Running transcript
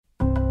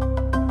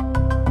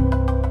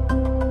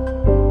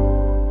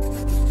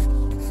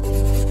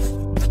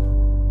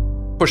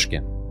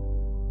Pushkin.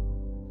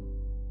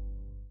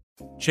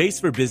 Chase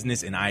for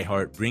Business and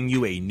iHeart bring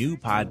you a new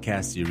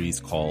podcast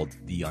series called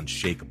The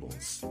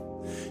Unshakables.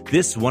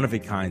 This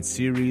one-of-a-kind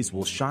series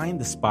will shine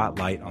the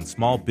spotlight on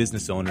small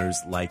business owners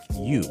like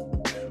you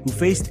who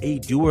faced a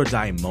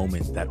do-or-die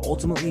moment that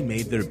ultimately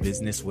made their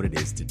business what it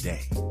is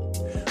today.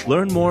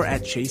 Learn more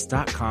at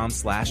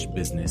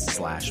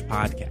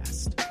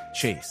chase.com/business/podcast.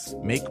 Chase,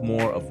 make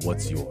more of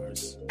what's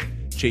yours.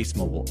 Chase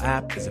mobile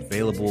app is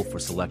available for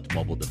select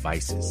mobile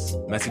devices.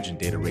 Message and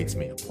data rates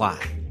may apply.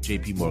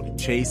 JP Morgan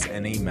Chase,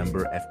 N.A.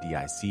 member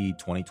FDIC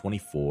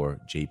 2024,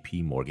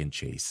 JP Morgan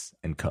Chase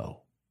 &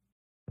 Co.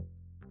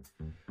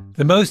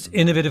 The most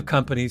innovative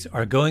companies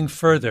are going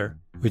further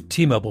with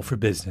T-Mobile for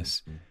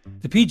Business.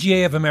 The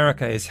PGA of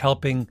America is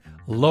helping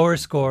lower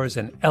scores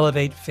and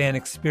elevate fan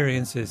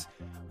experiences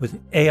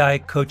with AI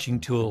coaching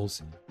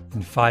tools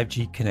and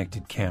 5G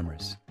connected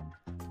cameras.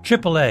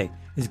 AAA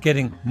is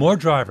getting more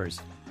drivers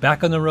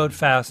back on the road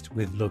fast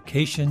with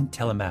location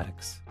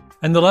telematics.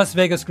 And the Las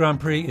Vegas Grand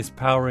Prix is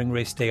powering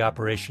race day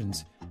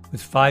operations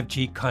with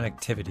 5G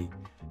connectivity,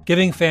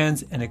 giving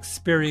fans an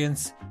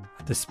experience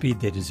at the speed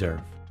they deserve.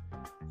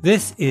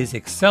 This is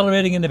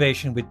accelerating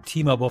innovation with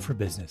T-Mobile for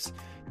Business.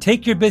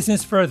 Take your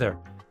business further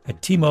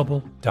at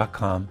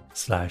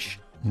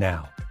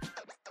T-Mobile.com/now.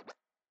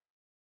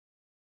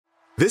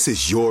 This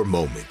is your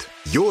moment,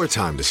 your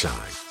time to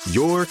shine,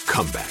 your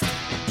comeback.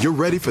 You're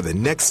ready for the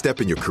next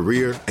step in your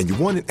career, and you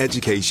want an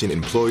education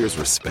employers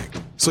respect.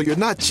 So you're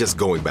not just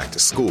going back to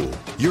school,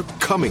 you're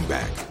coming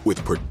back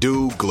with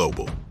Purdue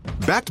Global.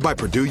 Backed by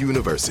Purdue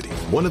University,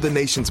 one of the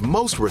nation's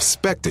most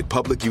respected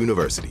public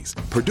universities,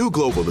 Purdue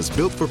Global is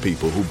built for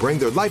people who bring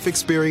their life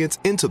experience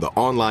into the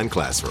online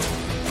classroom.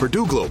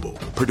 Purdue Global,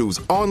 Purdue's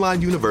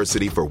online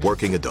university for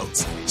working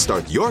adults.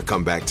 Start your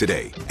comeback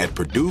today at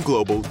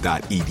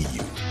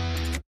purdueglobal.edu.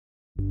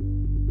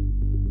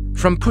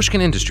 From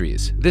Pushkin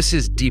Industries, this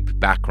is Deep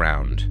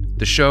Background,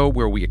 the show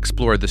where we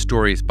explore the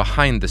stories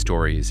behind the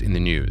stories in the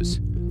news.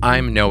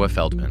 I'm Noah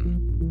Feldman.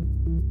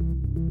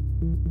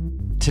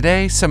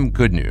 Today, some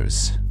good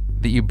news.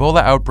 The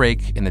Ebola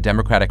outbreak in the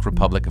Democratic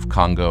Republic of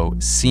Congo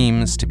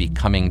seems to be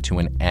coming to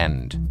an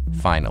end,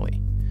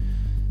 finally.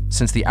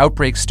 Since the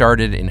outbreak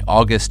started in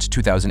August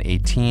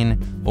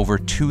 2018, over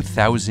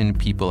 2,000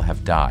 people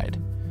have died.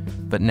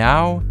 But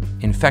now,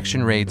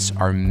 infection rates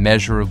are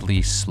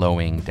measurably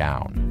slowing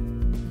down.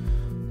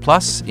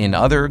 Plus, in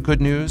other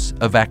good news,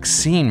 a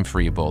vaccine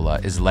for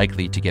Ebola is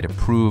likely to get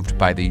approved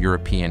by the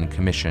European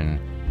Commission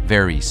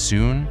very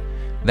soon.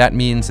 That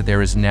means that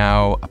there is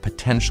now a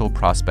potential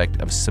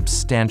prospect of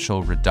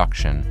substantial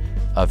reduction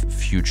of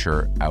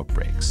future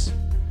outbreaks.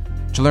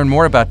 To learn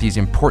more about these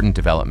important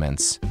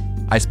developments,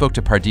 I spoke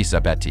to Pardis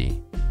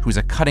Abeti, who's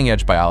a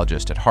cutting-edge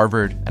biologist at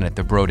Harvard and at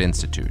the Broad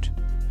Institute.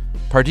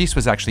 Pardis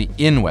was actually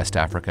in West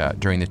Africa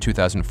during the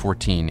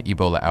 2014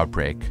 Ebola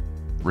outbreak,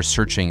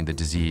 researching the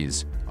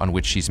disease on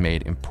which she's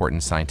made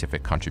important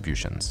scientific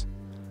contributions.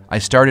 I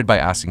started by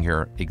asking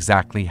her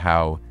exactly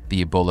how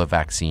the Ebola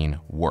vaccine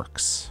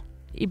works.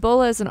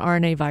 Ebola is an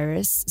RNA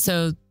virus.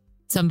 So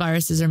some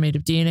viruses are made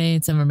of DNA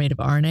and some are made of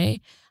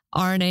RNA.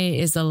 RNA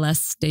is a less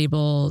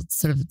stable,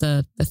 sort of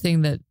the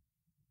thing that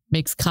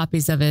makes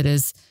copies of it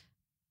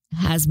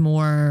has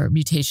more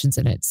mutations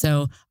in it.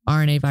 So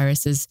RNA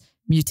viruses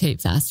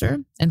mutate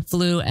faster, and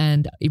flu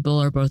and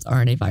Ebola are both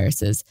RNA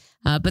viruses.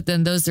 But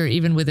then those are,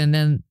 even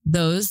within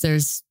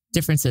there's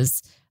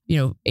differences. You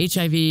know,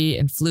 HIV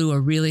and flu are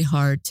really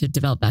hard to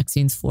develop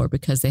vaccines for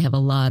because they have a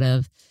lot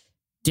of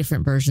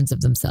different versions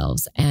of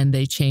themselves and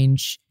they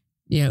change,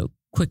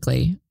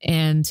 quickly.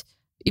 And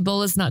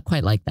Ebola is not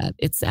quite like that.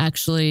 It's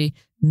actually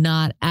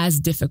not as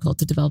difficult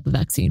to develop a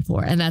vaccine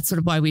for. And that's sort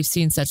of why we've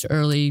seen such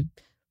early,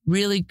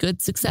 really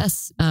good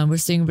success. We're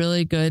seeing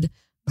really good,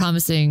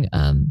 promising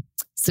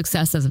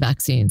success of the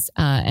vaccines.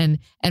 And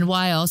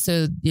why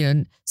also,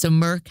 so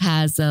Merck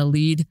has a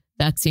lead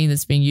vaccine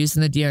that's being used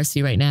in the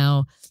DRC right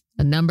now.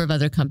 A number of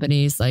other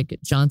companies like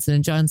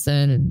Johnson &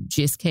 Johnson and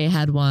GSK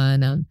had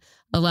one.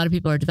 A lot of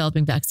people are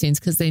developing vaccines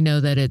because they know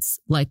that it's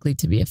likely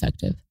to be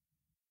effective.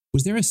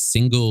 Was there a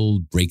single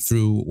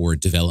breakthrough or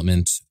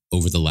development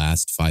over the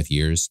last 5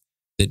 years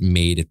that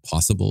made it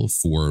possible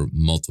for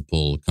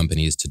multiple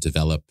companies to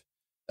develop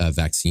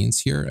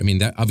vaccines here? I mean,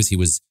 that obviously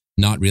was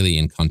not really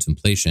in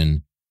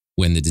contemplation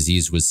when the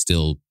disease was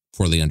still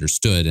poorly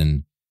understood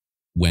and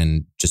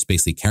when just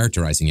basically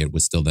characterizing it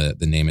was still the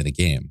name of the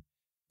game.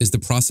 Is the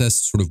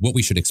process sort of what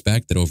we should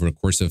expect, that over a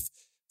course of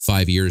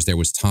 5 years there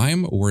was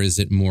time, or is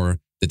it more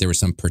that there was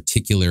some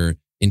particular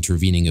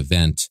intervening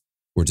event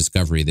or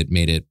discovery that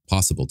made it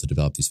possible to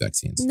develop these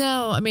vaccines?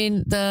 No, I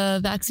mean,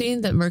 the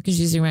vaccine that Merck is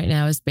using right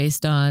now is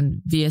based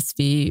on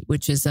VSV,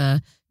 which is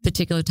a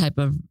particular type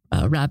of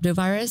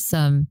rhabdovirus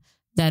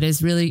that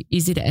is really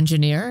easy to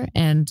engineer.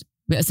 And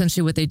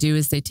essentially what they do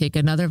is they take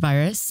another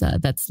virus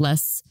that's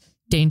less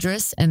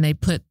dangerous and they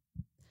put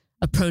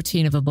a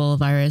protein of Ebola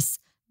virus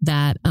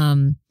that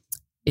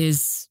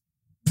is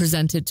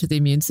presented to the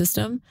immune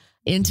system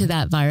into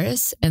that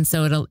virus. And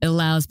so it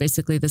allows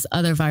basically this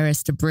other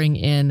virus to bring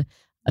in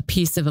a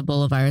piece of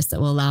Ebola virus that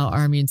will allow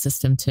our immune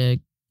system to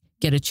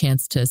get a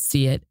chance to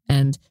see it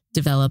and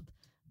develop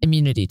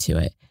immunity to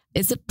it.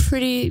 It's a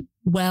pretty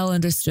well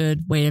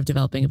understood way of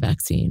developing a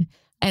vaccine.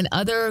 And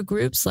other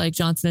groups like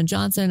Johnson &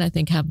 Johnson, I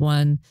think, have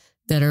one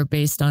that are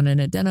based on an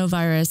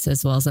adenovirus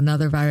as well as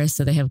another virus.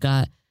 So they have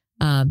got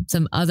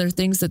some other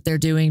things that they're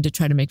doing to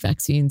try to make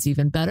vaccines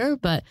even better.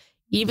 But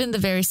even the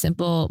very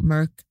simple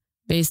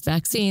Merck-based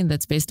vaccine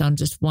that's based on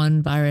just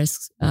one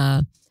virus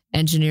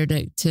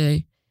engineered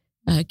to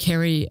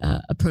carry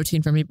a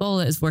protein from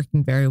Ebola is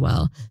working very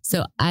well.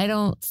 So I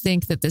don't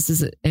think that this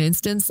is an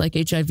instance like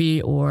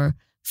HIV or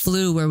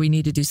flu where we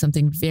need to do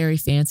something very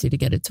fancy to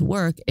get it to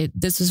work.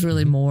 This was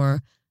really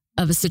more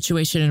of a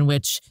situation in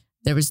which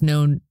there was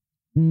no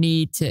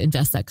need to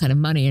invest that kind of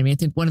money. I mean, I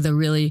think one of the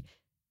really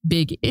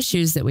big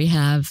issues that we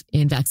have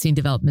in vaccine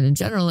development in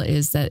general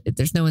is that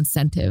there's no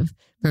incentive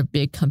for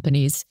big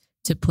companies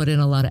to put in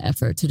a lot of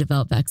effort to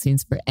develop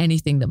vaccines for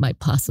anything that might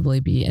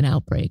possibly be an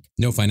outbreak.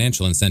 No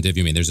financial incentive.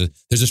 You mean there's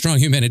a strong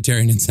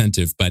humanitarian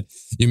incentive, but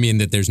you mean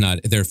that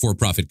there are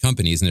for-profit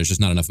companies and there's just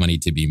not enough money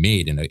to be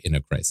made in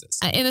a crisis.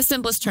 In the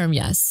simplest term,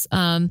 yes.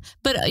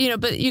 But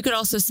you could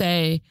also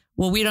say,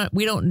 well, we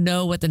don't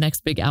know what the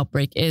next big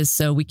outbreak is,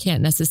 so we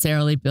can't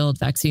necessarily build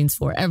vaccines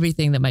for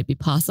everything that might be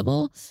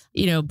possible.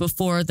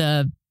 Before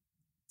the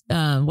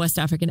West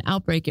African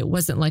outbreak, it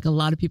wasn't like a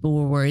lot of people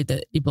were worried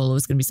that Ebola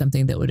was going to be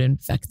something that would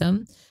infect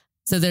them.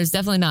 So there's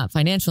definitely not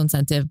financial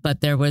incentive,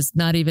 but there was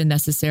not even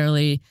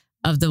necessarily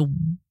of the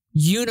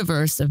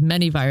universe of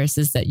many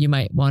viruses that you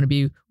might want to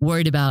be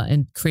worried about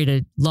and create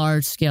a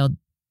large scale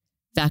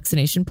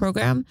vaccination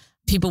program.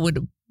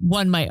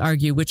 One might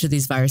argue which of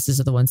these viruses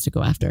are the ones to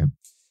go after.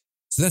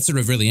 So that's sort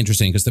of really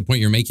interesting because the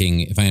point you're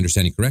making, if I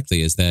understand you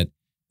correctly, is that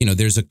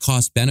there's a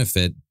cost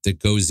benefit that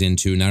goes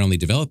into not only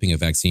developing a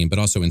vaccine, but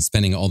also in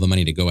spending all the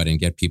money to go out and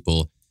get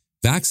people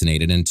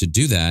vaccinated. And to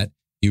do that,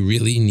 you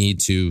really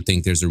need to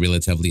think there's a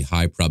relatively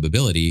high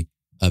probability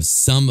of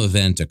some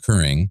event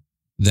occurring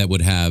that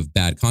would have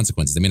bad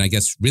consequences. I mean, I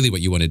guess really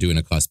what you want to do in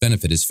a cost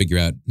benefit is figure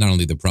out not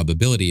only the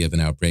probability of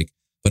an outbreak,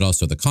 but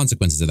also the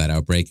consequences of that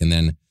outbreak, and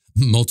then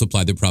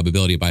multiply the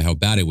probability by how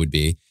bad it would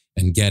be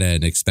and get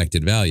an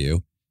expected value.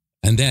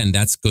 And then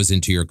that goes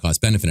into your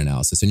cost benefit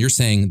analysis. And you're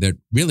saying that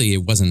really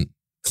it wasn't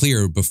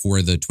clear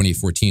before the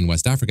 2014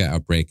 West Africa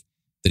outbreak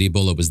that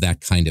Ebola was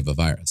that kind of a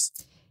virus.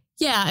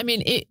 Yeah, I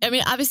mean,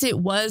 obviously it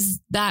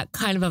was that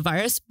kind of a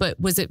virus, but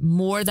was it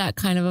more that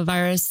kind of a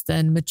virus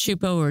than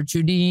Machupo or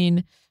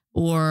Junin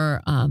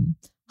or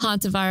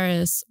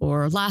hantavirus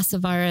or Lassa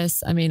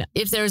virus? I mean,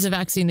 if there was a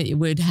vaccine that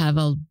would have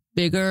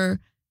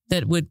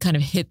that would kind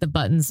of hit the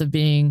buttons of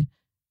being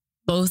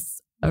both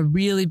a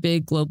really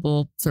big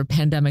global sort of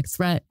pandemic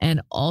threat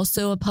and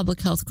also a public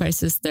health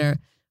crisis there,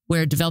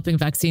 where developing a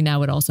vaccine now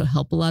would also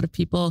help a lot of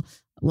people.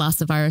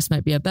 Lassa virus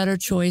might be a better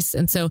choice.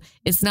 And so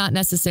it's not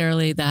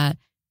necessarily that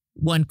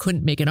one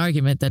couldn't make an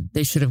argument that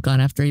they should have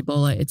gone after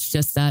Ebola. It's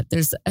just that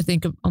there's, I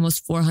think,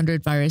 almost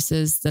 400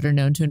 viruses that are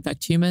known to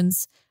infect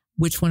humans.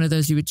 Which one of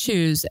those you would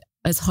choose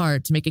is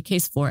hard to make a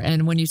case for.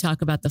 And when you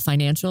talk about the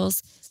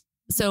financials,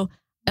 so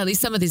at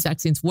least some of these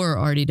vaccines were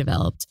already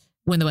developed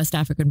when the West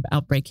African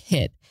outbreak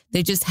hit.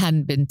 They just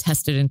hadn't been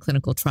tested in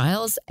clinical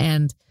trials.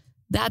 And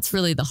that's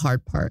really the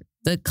hard part.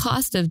 The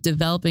cost of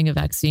developing a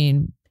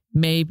vaccine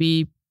may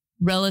be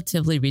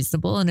relatively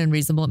reasonable. And in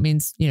reasonable, it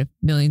means,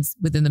 millions,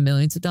 within the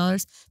millions of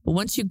dollars. But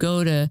once you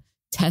go to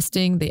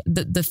testing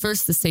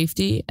the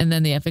safety and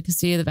then the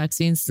efficacy of the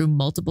vaccines through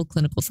multiple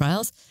clinical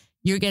trials,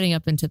 you're getting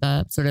up into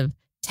the sort of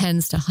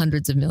tens to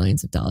hundreds of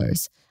millions of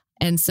dollars.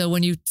 And so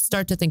when you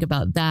start to think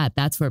about that,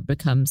 that's where it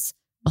becomes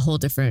a whole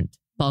different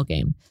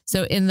ballgame.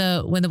 So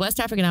when the West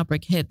African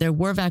outbreak hit, there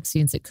were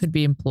vaccines that could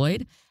be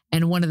employed.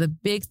 And one of the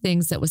big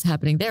things that was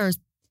happening there is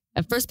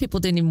at first people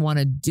didn't even want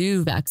to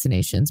do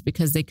vaccinations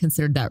because they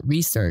considered that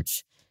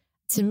research.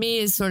 To me,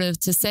 is sort of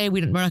to say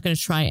we're not going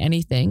to try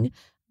anything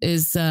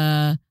is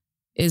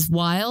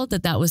wild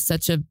that was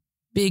such a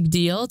big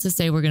deal to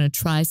say we're going to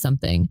try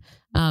something.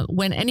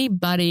 When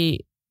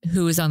anybody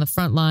who is on the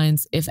front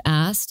lines, if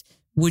asked,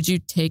 would you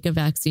take a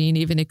vaccine,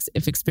 even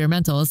if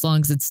experimental, as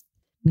long as it's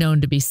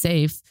known to be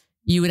safe,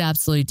 you would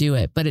absolutely do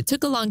it. But it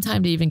took a long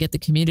time to even get the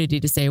community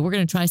to say, we're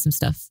going to try some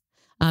stuff.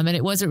 And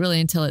it wasn't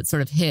really until it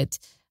sort of hit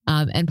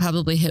and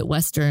probably hit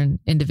Western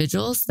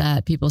individuals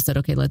that people said,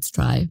 okay, let's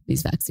try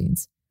these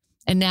vaccines.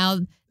 And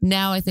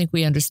now I think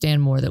we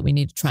understand more that we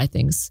need to try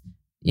things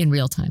in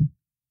real time.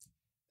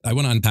 I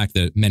want to unpack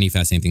the many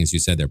fascinating things you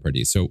said there,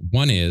 Pardis. So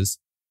one is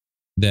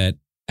that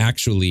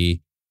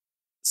actually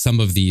some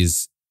of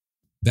these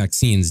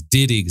vaccines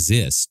did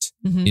exist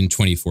in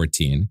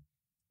 2014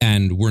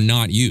 and were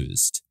not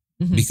used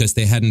because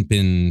they hadn't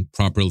been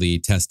properly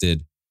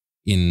tested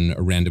in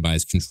a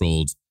randomized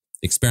controlled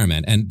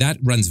experiment. And that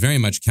runs very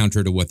much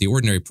counter to what the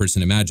ordinary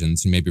person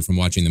imagines, maybe from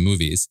watching the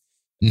movies,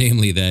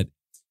 namely that,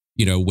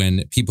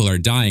 when people are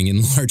dying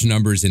in large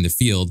numbers in the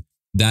field,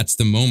 that's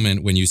the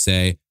moment when you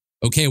say,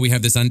 okay, we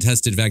have this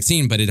untested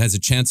vaccine, but it has a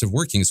chance of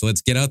working. So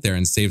let's get out there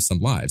and save some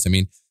lives. I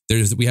mean,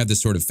 we have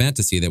this sort of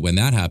fantasy that when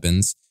that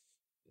happens,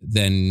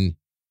 then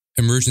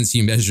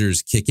emergency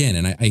measures kick in.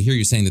 And I hear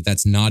you saying that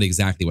that's not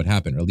exactly what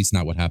happened, or at least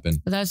not what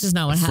happened. But that's just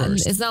not what happened.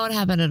 It's not what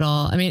happened at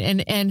all. I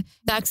mean, and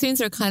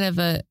vaccines are kind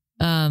of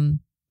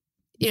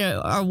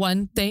are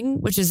one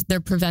thing, which is they're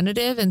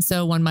preventative. And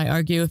so one might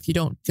argue if you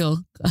don't feel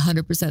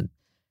 100%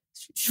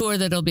 sure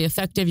that it'll be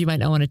effective, you might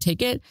not want to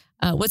take it.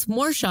 What's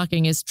more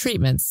shocking is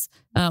treatments.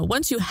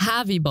 Once you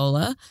have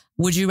Ebola,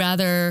 would you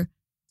rather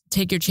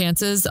take your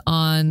chances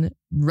on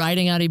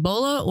riding out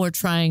Ebola or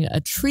trying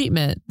a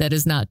treatment that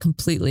is not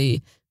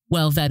completely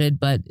well vetted,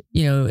 but,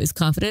 is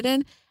confident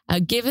in?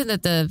 Given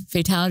that the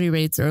fatality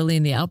rates early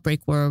in the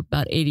outbreak were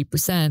about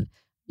 80%,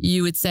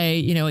 you would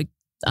say,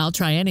 I'll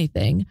try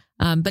anything.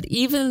 But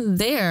even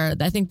there,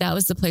 I think that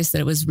was the place that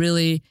it was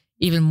really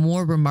even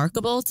more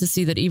remarkable to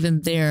see that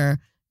even there,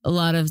 a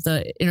lot of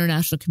the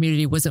international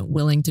community wasn't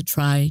willing to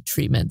try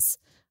treatments.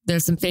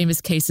 There's some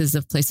famous cases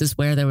of places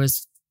where there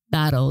was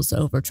battles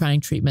over trying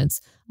treatments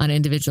on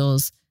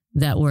individuals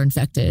that were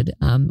infected,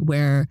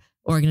 where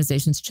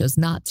organizations chose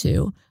not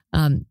to,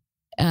 and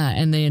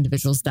the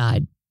individuals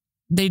died.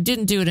 They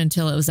didn't do it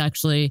until it was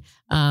actually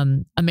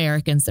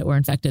Americans that were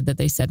infected that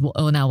they said,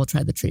 well, now we'll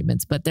try the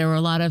treatments. But there were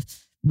a lot of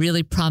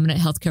really prominent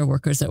healthcare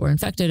workers that were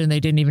infected, and they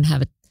didn't even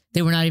have it.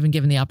 They were not even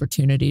given the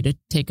opportunity to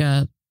take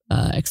a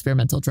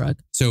experimental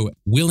drug. So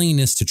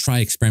willingness to try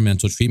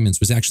experimental treatments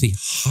was actually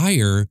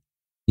higher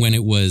when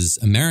it was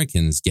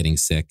Americans getting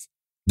sick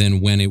than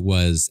when it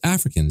was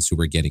Africans who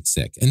were getting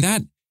sick. And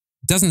that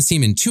doesn't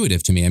seem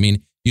intuitive to me. I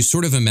mean, you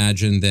sort of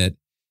imagine that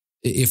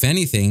if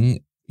anything,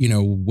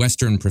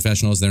 Western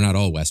professionals, they're not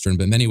all Western,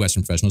 but many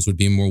Western professionals would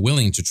be more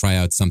willing to try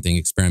out something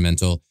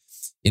experimental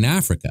in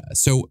Africa.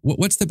 So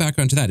what's the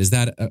background to that? Is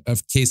that a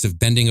case of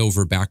bending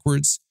over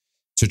backwards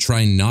to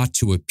try not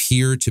to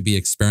appear to be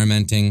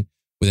experimenting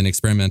with an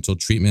experimental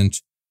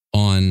treatment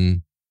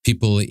on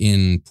people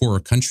in poorer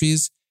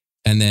countries?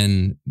 And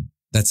then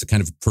that's a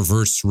kind of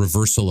perverse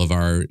reversal of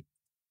our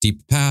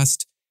deep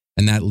past,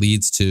 and that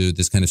leads to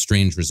this kind of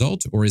strange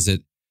result? Or is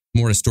it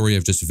more a story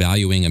of just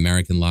valuing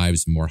American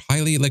lives more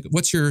highly? Like,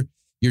 what's you're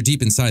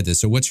deep inside this.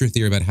 So what's your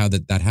theory about how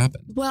that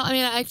happened? Well, I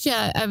mean, actually,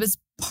 I was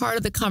part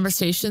of the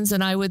conversations,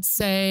 and I would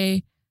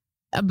say,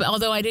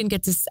 although I did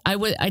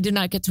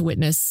not get to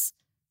witness.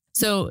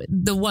 So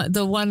the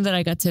one that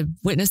I got to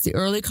witness the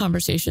early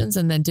conversations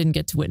and then didn't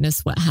get to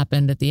witness what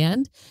happened at the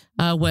end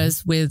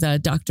was with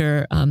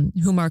Dr.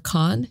 Humar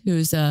Khan,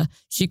 who's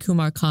Sheikh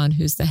Humar Khan,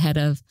 who's the head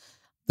of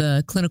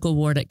the clinical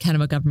ward at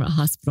Kenema Government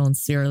Hospital in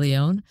Sierra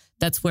Leone.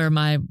 That's where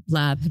my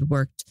lab had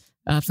worked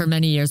for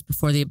many years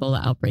before the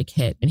Ebola outbreak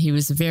hit. And he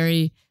was a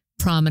very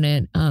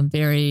prominent,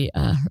 very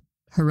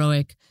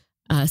heroic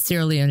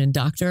Sierra Leonean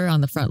doctor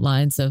on the front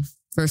lines of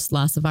first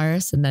Lassa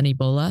virus and then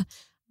Ebola.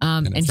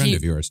 And a friend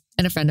of yours.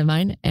 And a friend of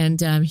mine.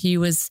 And he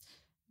was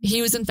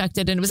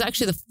infected. And it was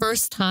actually the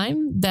first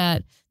time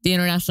that the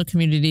international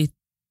community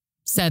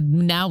said,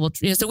 now we'll,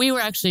 so we were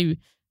actually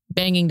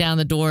banging down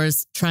the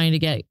doors, trying to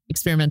get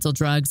experimental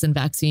drugs and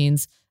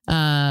vaccines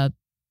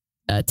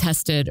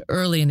tested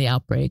early in the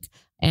outbreak.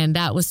 And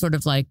that was sort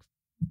of like,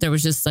 there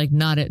was just like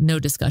no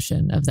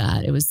discussion of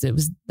that.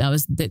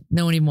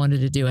 No one even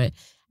wanted to do it.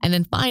 And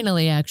then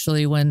finally,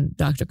 actually, when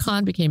Dr.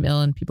 Khan became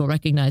ill and people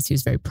recognized he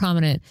was very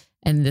prominent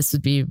and this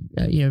would be,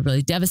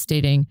 really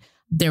devastating,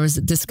 there was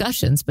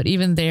discussions, but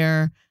even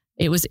there,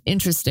 it was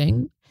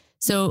interesting.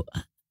 So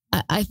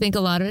I think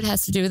a lot of it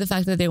has to do with the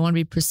fact that they want to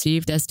be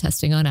perceived as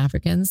testing on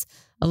Africans.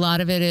 A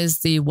lot of it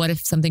is what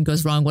if something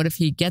goes wrong? What if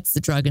he gets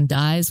the drug and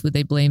dies? Would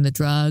they blame the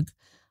drug?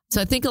 So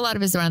I think a lot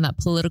of it is around that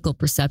political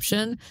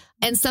perception.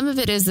 And some of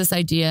it is this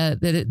idea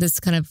that this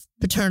kind of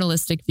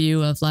paternalistic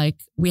view of like,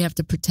 we have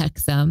to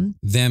protect them.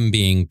 Them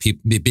being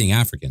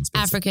Africans.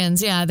 Basically.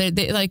 Africans, yeah.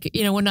 They like,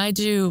 when I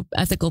do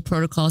ethical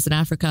protocols in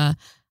Africa,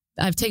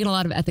 I've taken a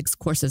lot of ethics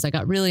courses. I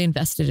got really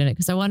invested in it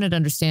because I wanted to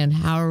understand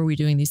how are we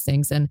doing these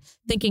things and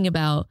thinking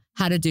about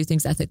how to do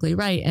things ethically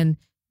right. And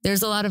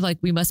there's a lot of like,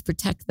 we must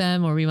protect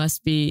them or we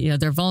must be,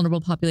 they're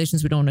vulnerable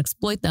populations. We don't want to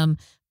exploit them.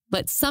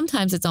 But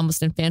sometimes it's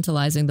almost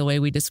infantilizing the way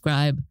we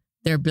describe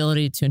their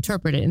ability to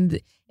interpret it. And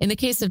in the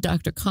case of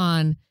Dr.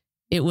 Khan,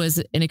 it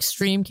was an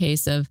extreme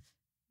case of,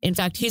 in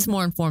fact, he's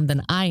more informed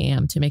than I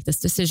am to make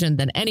this decision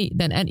than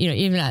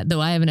even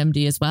though I have an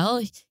MD as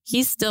well,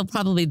 he's still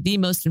probably the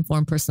most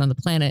informed person on the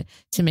planet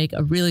to make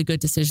a really good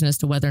decision as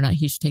to whether or not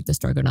he should take this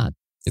drug or not.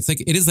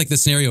 It is like the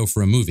scenario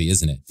for a movie,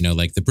 isn't it?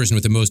 Like the person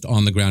with the most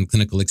on the ground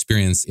clinical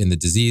experience in the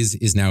disease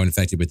is now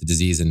infected with the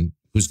disease, and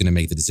who's going to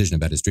make the decision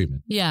about his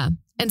treatment? Yeah.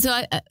 And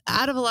so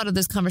out of a lot of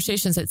those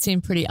conversations, it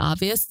seemed pretty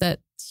obvious that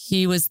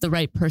he was the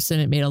right person.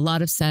 It made a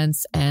lot of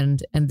sense.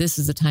 And this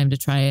is the time to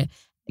try it.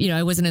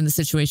 I wasn't in the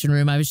situation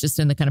room. I was just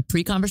in the kind of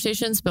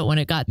pre-conversations. But when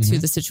it got to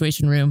the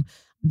situation room,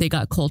 they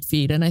got cold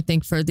feet. And I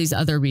think for these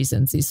other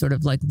reasons, these sort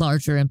of like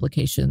larger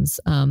implications.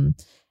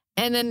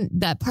 And then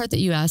that part that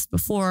you asked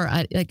before,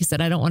 like I said,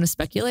 I don't want to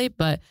speculate,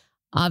 but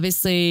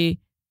obviously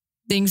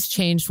things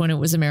changed when it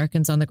was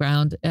Americans on the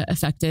ground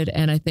affected.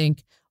 And I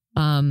think...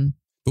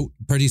 But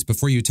Pardis,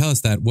 before you tell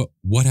us that,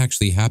 what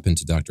actually happened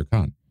to Dr.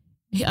 Khan?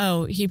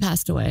 He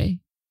passed away.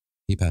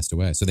 He passed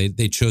away. So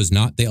they chose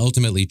not, they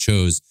ultimately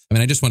chose, I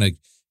mean, I just want to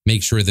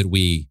make sure that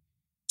we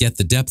get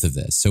the depth of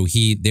this. So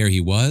there he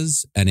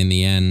was. And in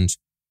the end,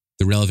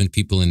 the relevant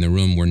people in the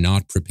room were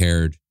not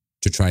prepared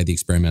to try the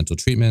experimental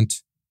treatment,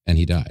 and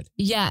he died.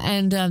 Yeah.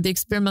 And the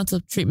experimental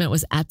treatment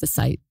was at the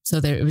site. So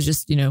it was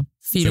just,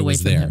 feet away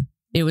from him.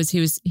 It was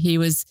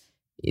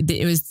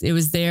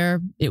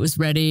there. It was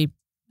ready.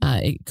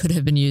 It could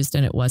have been used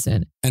and it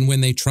wasn't. And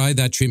when they tried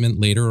that treatment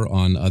later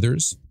on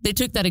others? They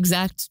took that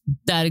exact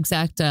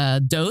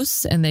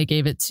dose and they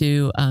gave it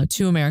to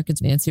two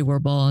Americans, Nancy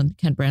Werble and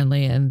Kent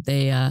Brandley, and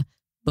they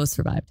both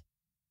survived.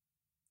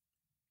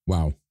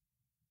 Wow.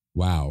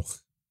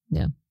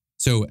 Yeah.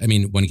 So, I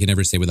mean, one can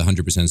never say with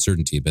 100%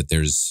 certainty, but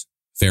there's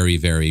very,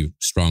 very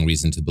strong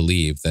reason to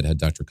believe that had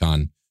Dr.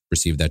 Khan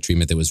received that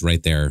treatment that was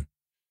right there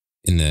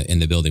in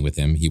the building with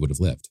him, he would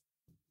have lived.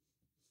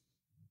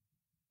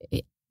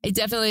 It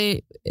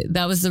definitely,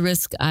 that was the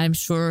risk. I'm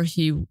sure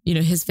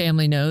his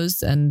family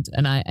knows, and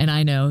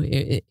I know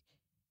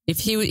if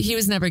he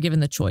was never given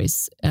the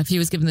choice. If he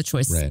was given the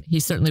choice, right, he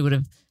certainly would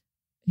have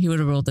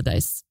rolled the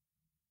dice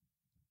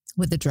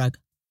with the drug.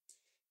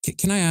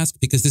 Can I ask,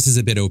 because this is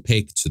a bit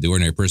opaque to the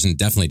ordinary person,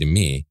 definitely to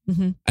me,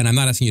 mm-hmm. and I'm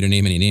not asking you to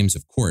name any names,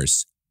 of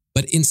course,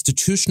 but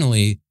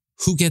institutionally,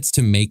 who gets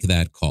to make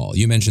that call?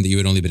 You mentioned that you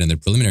had only been in the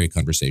preliminary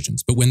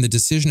conversations, but when the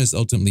decision is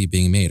ultimately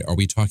being made, are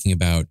we talking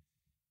about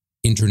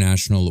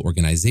international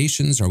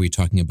organizations? Are we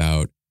talking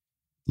about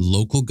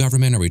local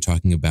government? Are we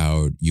talking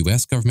about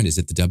U.S. government? Is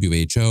it the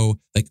WHO?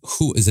 Like,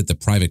 who is it? The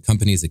private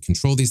companies that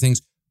control these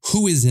things?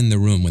 Who is in the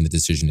room when the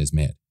decision is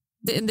made?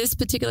 In this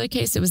particular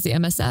case, it was the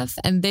MSF,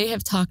 and they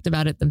have talked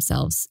about it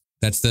themselves.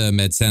 That's the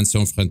Médecins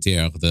Sans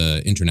Frontières,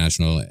 the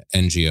international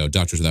NGO,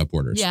 Doctors Without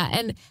Borders. Yeah,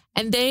 and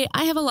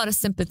I have a lot of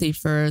sympathy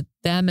for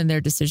them and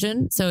their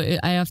decision. So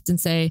I often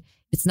say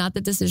it's not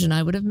the decision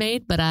I would have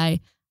made, but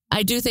I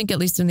do think, at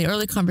least in the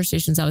early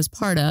conversations I was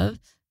part of,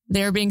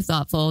 they're being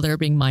thoughtful, they're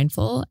being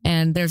mindful,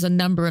 and there's a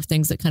number of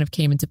things that kind of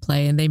came into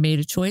play, and they made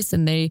a choice,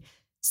 and they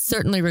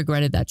certainly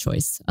regretted that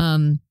choice.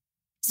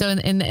 So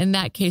in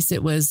that case,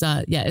 it was,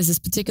 it's this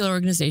particular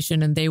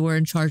organization, and they were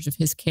in charge of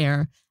his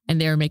care, and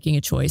they were making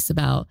a choice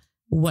about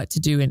what to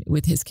do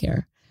with his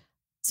care.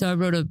 So I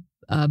wrote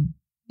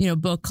a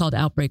book called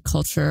Outbreak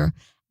Culture,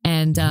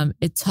 and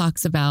it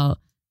talks about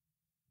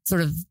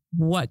sort of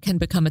what can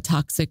become a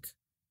toxic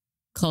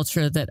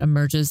culture that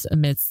emerges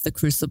amidst the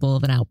crucible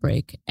of an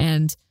outbreak.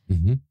 And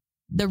mm-hmm.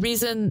 the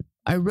reason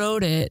I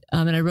wrote it,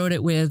 and I wrote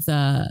it with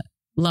Lara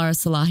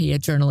Salahi, a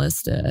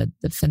journalist, a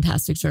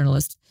fantastic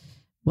journalist,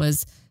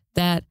 was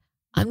that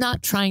I'm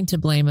not trying to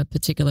blame a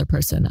particular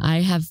person.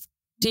 I have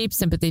deep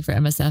sympathy for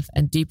MSF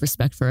and deep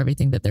respect for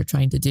everything that they're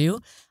trying to do.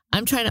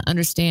 I'm trying to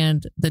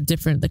understand the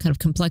kind of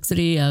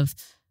complexity of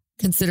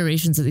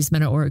considerations that these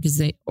meta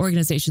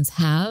organizations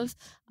have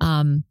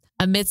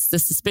amidst the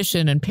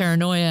suspicion and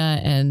paranoia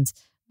and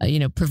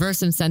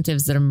perverse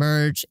incentives that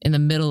emerge in the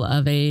middle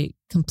of a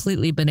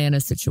completely banana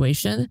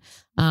situation.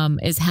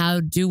 Is how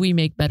do we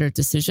make better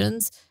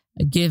decisions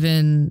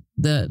given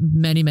the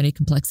many, many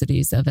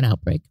complexities of an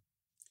outbreak?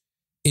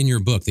 In your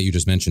book that you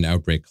just mentioned,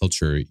 Outbreak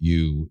Culture,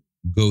 you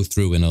go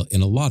through in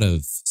a lot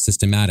of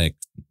systematic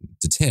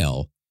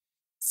detail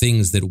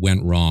things that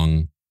went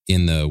wrong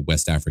in the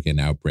West African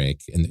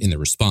outbreak, in the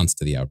response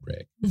to the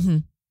outbreak. Mm-hmm.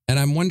 And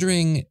I'm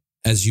wondering,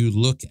 as you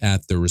look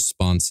at the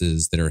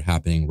responses that are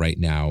happening right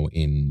now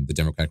in the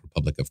Democratic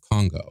Republic of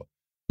Congo,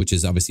 which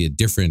is obviously a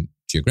different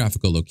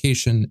geographical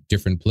location,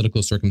 different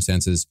political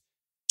circumstances,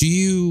 do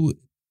you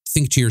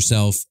think to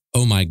yourself,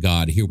 oh my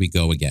God, here we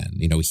go again?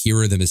 Here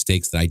are the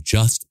mistakes that I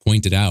just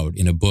pointed out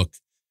in a book,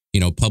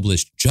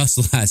 published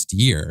just last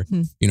year,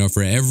 mm-hmm.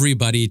 For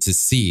everybody to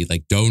see,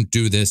 like, don't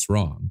do this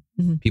wrong.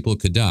 Mm-hmm. People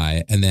could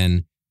die. And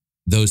then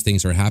those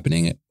things are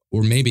happening.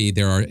 Or maybe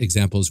there are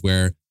examples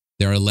where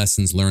there are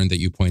lessons learned that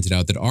you pointed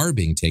out that are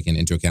being taken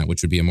into account,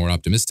 which would be a more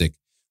optimistic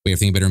way of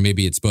thinking about it. Or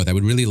maybe it's both. I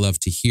would really love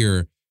to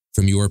hear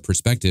from your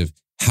perspective,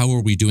 how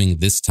are we doing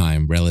this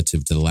time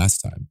relative to the last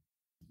time?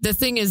 The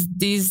thing is,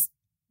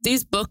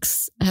 these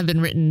books have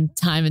been written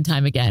time and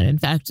time again. In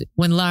fact,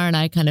 when Lara and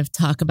I kind of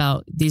talk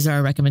about these are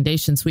our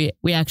recommendations,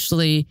 we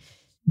actually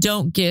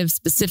don't give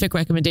specific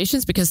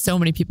recommendations because so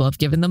many people have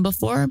given them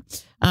before.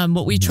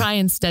 What we try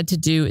instead to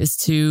do is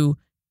to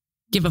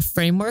give a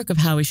framework of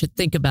how we should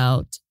think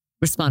about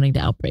responding to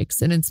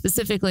outbreaks. And then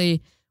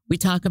specifically, we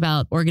talk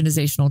about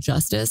organizational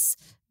justice.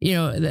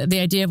 The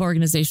idea of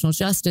organizational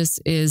justice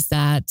is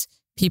that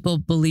people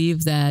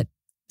believe that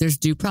there's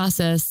due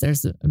process,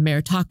 there's a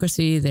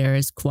meritocracy,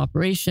 there's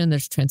cooperation,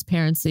 there's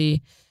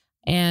transparency.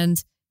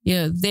 And,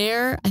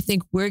 I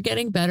think we're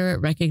getting better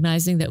at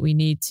recognizing that we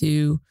need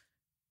to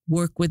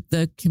work with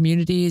the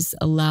communities,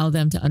 allow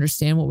them to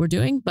understand what we're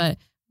doing. But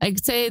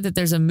I'd say that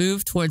there's a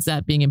move towards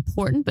that being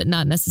important, but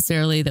not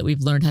necessarily that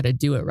we've learned how to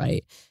do it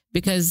right,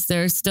 because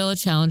there's still a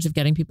challenge of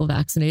getting people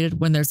vaccinated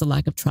when there's a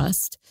lack of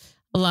trust.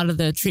 A lot of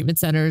the treatment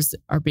centers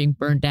are being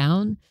burned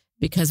down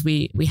because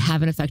we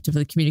haven't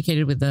effectively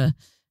communicated with the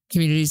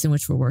communities in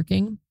which we're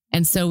working.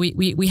 And so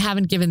we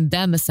haven't given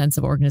them a sense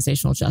of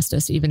organizational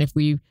justice, even if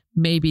we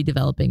may be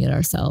developing it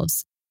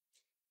ourselves.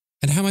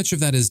 And how much of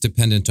that is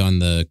dependent on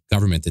the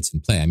government that's in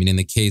play? I mean, in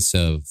the case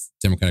of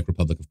Democratic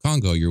Republic of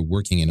Congo, you're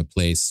working in a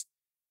place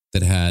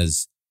that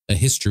has a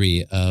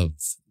history of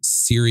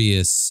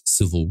serious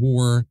civil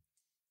war,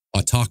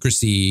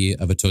 autocracy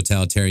of a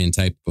totalitarian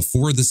type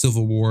before the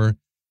Civil War,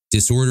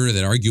 disorder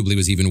that arguably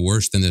was even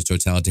worse than the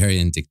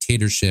totalitarian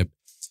dictatorship.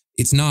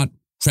 It's not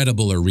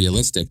credible or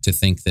realistic to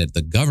think that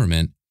the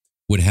government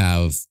would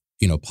have,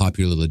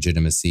 popular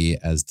legitimacy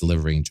as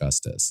delivering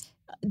justice.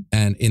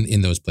 And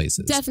in those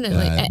places,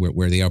 definitely,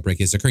 where the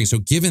outbreak is occurring. So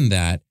given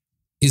that,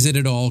 is it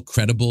at all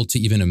credible to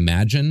even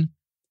imagine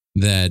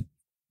that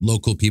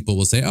local people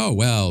will say, oh,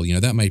 well,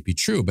 that might be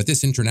true, but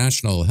this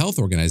international health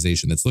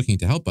organization that's looking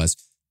to help us,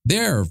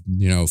 they're,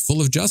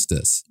 full of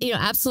justice?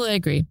 Absolutely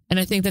agree. And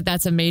I think that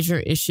that's a major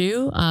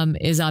issue,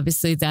 is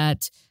obviously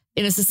that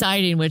in a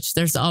society in which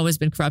there's always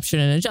been corruption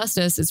and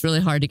injustice, it's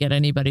really hard to get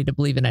anybody to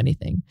believe in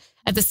anything.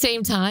 At the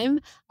same time,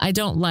 I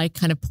don't like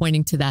kind of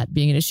pointing to that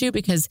being an issue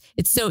because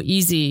it's so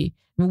easy.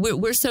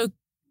 We're so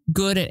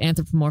good at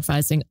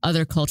anthropomorphizing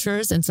other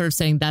cultures and sort of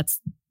saying that's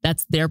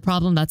their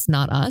problem, that's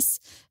not us,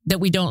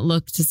 that we don't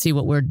look to see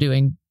what we're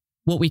doing,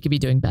 what we could be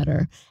doing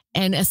better.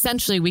 And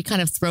essentially we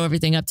kind of throw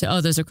everything up to, oh,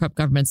 those are corrupt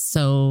governments.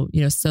 So,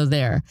 so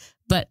there.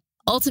 But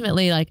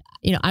ultimately,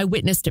 I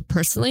witnessed it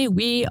personally.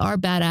 We are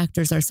bad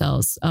actors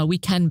ourselves. We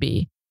can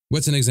be.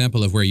 What's an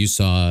example of where you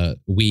saw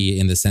we,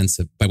 in the sense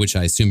of, by which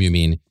I assume you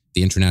mean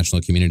the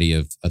international community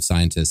of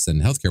scientists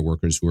and healthcare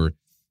workers who are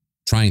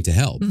trying to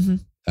help? Mm-hmm.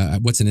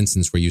 What's an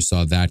instance where you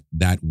saw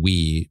that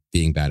we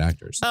being bad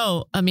actors?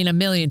 Oh, I mean, a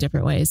million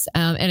different ways.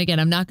 And again,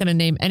 I'm not going to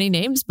name any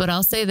names, but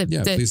I'll say that,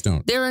 please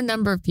don't. There are a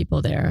number of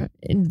people there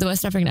in the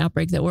West African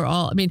outbreak that were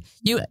all,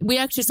 we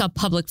actually saw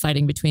public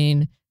fighting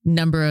between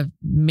number of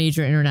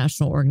major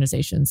international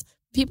organizations.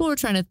 People were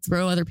trying to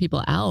throw other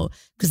people out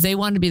because they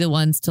wanted to be the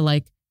ones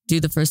to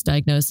do the first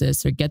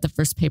diagnosis or get the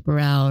first paper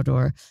out,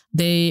 or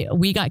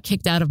we got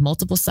kicked out of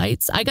multiple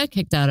sites. I got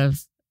kicked out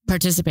of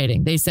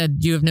participating. They said,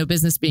 you have no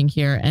business being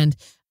here. And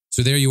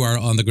so there you are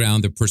on the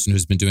ground, the person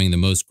who's been doing the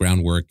most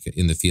groundwork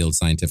in the field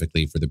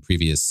scientifically for the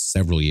previous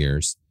several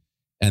years.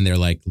 And they're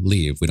like,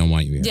 leave. We don't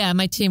want you here. Yeah,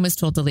 my team was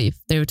told to leave.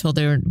 They were told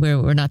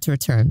we're not to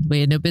return. We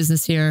had no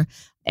business here.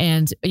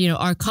 And,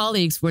 our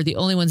colleagues were the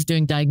only ones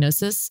doing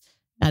diagnosis.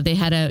 They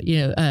had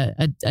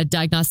a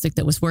diagnostic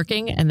that was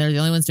working, and they're the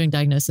only ones doing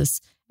diagnosis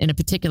in a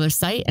particular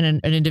site. And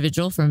an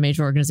individual from a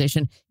major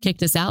organization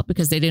kicked us out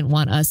because they didn't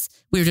want us.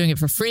 We were doing it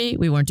for free.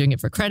 We weren't doing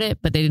it for credit,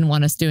 but they didn't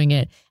want us doing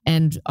it.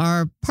 And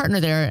our partner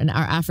there and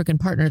our African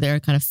partner there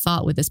kind of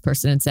fought with this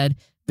person and said,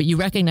 but you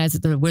recognize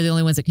that we're the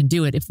only ones that can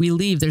do it. If we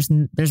leave,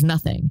 there's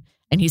nothing.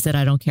 And he said,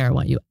 I don't care.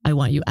 I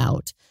want you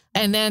out.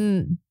 And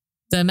then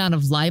the amount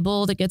of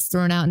libel that gets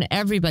thrown out, and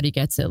everybody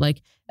gets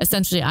it.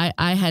 Essentially,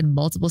 I had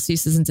multiple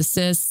ceases and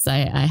desists.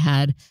 I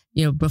had,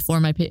 before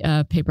my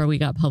paper we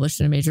got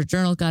published in a major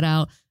journal got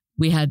out,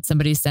 we had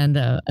somebody send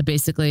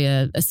basically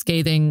a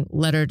scathing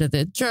letter to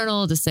the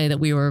journal to say that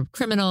we were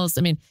criminals.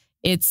 I mean,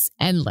 it's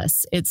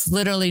endless. It's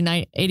literally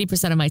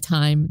 80% of my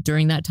time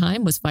during that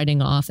time was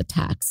fighting off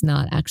attacks,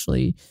 not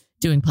actually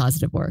doing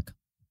positive work.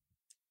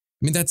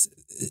 I mean,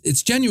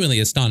 it's genuinely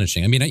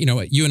astonishing. I mean,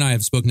 you and I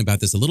have spoken about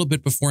this a little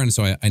bit before, and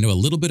so I know a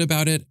little bit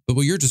about it. But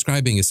what you're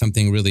describing is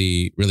something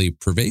really, really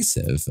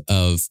pervasive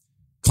of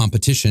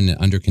competition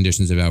under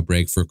conditions of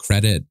outbreak for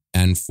credit,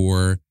 and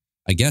for,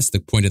 I guess, the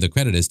point of the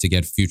credit is to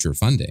get future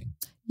funding.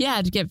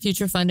 Yeah, to get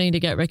future funding, to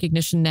get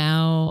recognition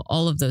now,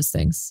 all of those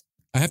things.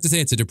 I have to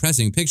say, it's a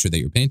depressing picture that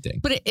you're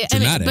painting. But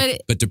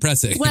dramatic, but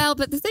depressing. Well,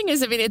 but the thing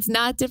is, it's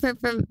not different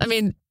from,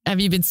 have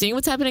you been seeing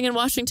what's happening in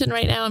Washington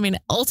right now?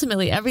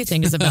 Ultimately,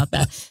 everything is about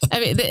that.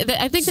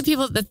 I think the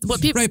people,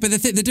 Right, but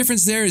the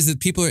difference there is that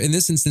people are, in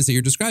this instance that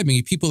you're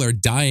describing, people are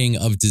dying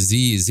of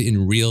disease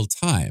in real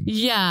time.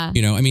 Yeah.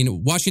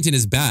 Washington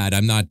is bad.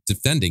 I'm not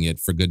defending it,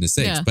 for goodness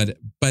sakes. Yeah. But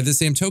by the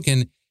same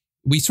token,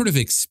 we sort of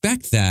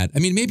expect that.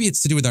 Maybe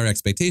it's to do with our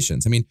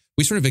expectations.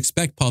 We sort of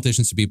expect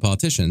politicians to be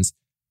politicians.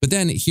 But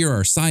then here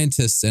are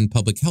scientists and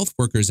public health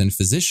workers and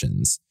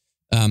physicians.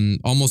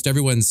 Almost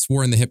everyone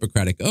swore in the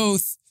Hippocratic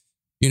Oath.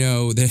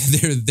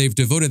 They've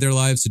devoted their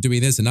lives to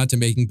doing this and not to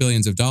making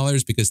billions of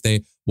dollars because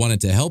they wanted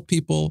to help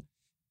people.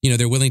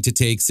 They're willing to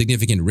take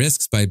significant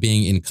risks by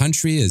being in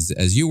country,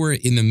 as you were,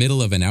 in the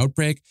middle of an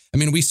outbreak.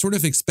 We sort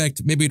of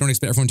expect, maybe we don't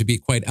expect everyone to be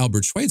quite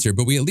Albert Schweitzer,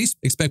 but we at least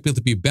expect people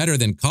to be better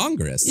than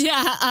Congress in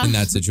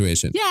that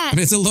situation. Yeah.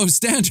 It's a low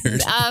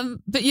standard.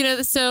 But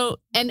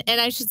and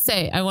I should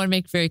say, I want to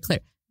make very clear,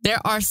 there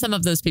are some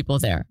of those people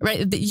there,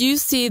 right? You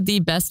see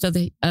the best of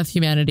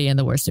humanity and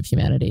the worst of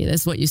humanity.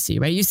 That's what you see,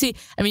 right? You see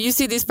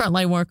these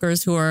frontline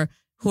workers who are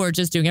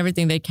just doing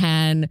everything they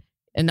can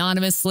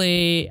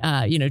anonymously,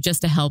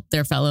 just to help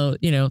their fellow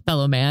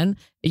man.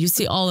 You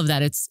see all of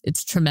that.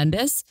 It's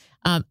tremendous.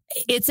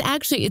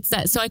 It's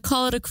that. So I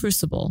call it a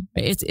crucible.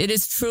 It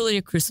is truly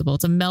a crucible.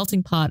 It's a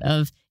melting pot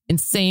of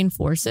insane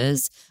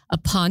forces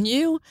upon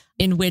you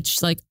in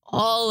which like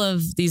all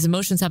of these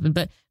emotions happen.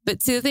 But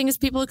see, the thing is,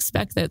 people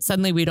expect that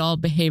suddenly we'd all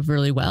behave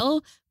really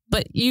well.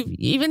 But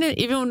even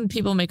when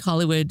people make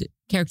Hollywood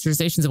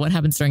characterizations of what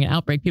happens during an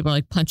outbreak, people are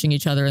like punching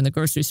each other in the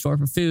grocery store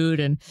for food.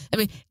 And I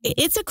mean,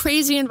 it's a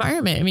crazy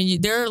environment. I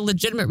mean, there are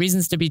legitimate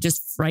reasons to be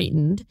just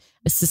frightened,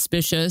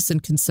 suspicious,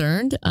 and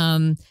concerned.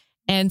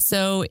 And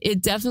so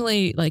it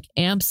definitely like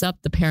amps up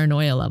the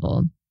paranoia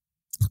level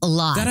a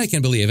lot. That I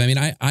can believe. I mean,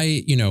 I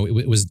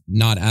it was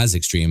not as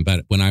extreme,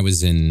 but when I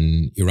was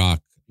in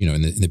Iraq,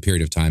 in the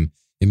period of time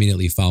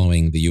immediately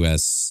following the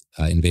U.S.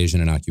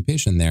 Invasion and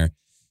occupation there,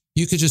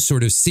 you could just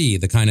sort of see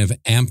the kind of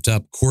amped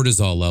up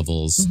cortisol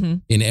levels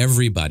in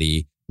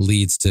everybody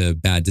leads to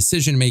bad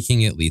decision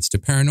making. It leads to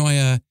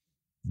paranoia.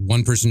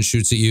 One person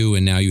shoots at you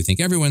and now you think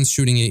everyone's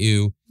shooting at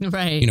you.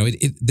 Right.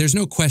 There's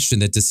no question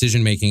that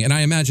decision making, and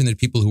I imagine that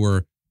people who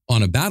are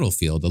on a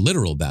battlefield, a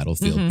literal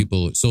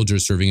battlefield,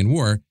 soldiers serving in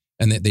war,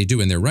 and that they do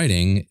in their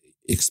writing,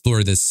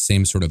 explore this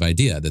same sort of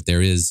idea that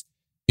there is,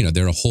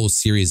 there are a whole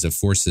series of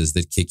forces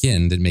that kick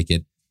in that make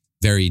it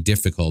very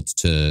difficult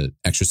to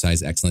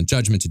exercise excellent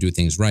judgment, to do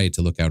things right,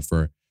 to look out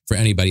for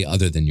anybody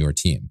other than your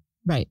team.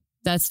 Right.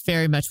 That's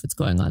very much what's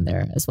going on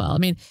there as well. I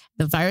mean,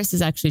 the virus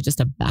is actually just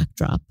a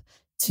backdrop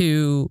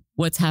to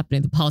what's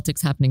happening, the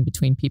politics happening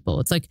between people.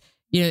 It's like,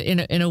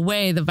 in a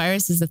way, the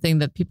virus is the thing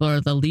that people are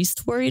the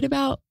least worried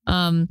about.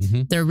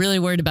 They're really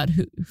worried about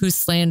who's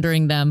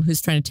slandering them,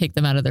 who's trying to take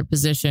them out of their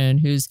position,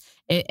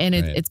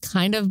 it's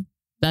kind of,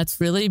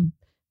 that's really,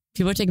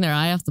 people are taking their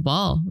eye off the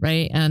ball,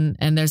 right?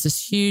 And there's this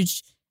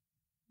huge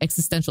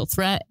existential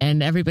threat,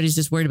 and everybody's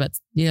just worried about,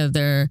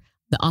 the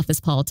office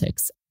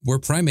politics. We're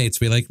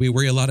primates. We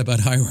worry a lot about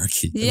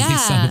hierarchy. Yeah. At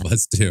least some of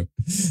us do.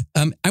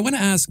 I want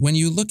to ask, when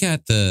you look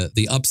at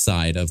the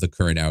upside of the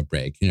current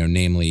outbreak,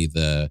 namely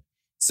the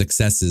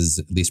successes,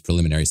 at least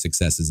preliminary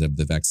successes of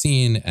the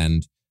vaccine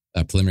and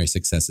preliminary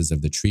successes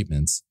of the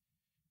treatments,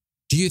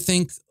 do you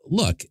think,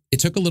 look, it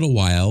took a little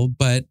while,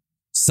 but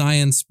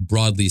science,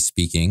 broadly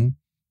speaking,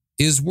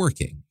 is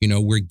working?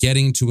 We're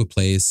getting to a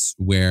place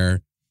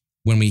where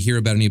when we hear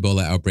about an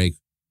Ebola outbreak,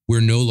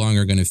 we're no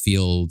longer going to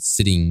feel,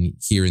 sitting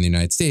here in the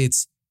United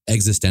States,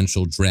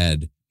 existential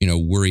dread,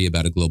 worry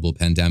about a global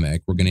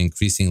pandemic. We're going to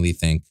increasingly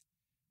think,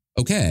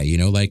 okay,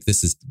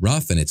 this is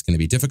rough and it's going to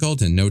be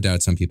difficult and no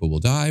doubt some people will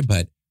die,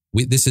 but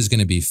this is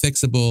going to be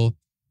fixable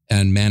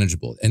and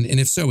manageable. And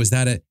if so, is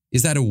that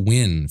a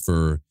win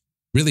for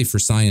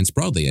science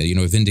broadly,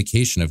 a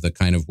vindication of the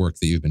kind of work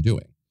that you've been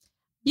doing?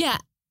 Yeah.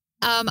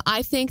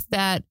 I think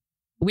that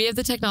we have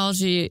the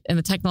technology and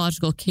the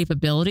technological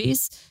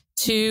capabilities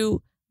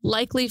to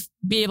likely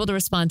be able to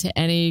respond to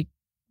any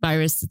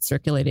virus that's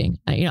circulating.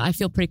 I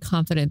feel pretty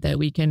confident that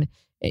we can,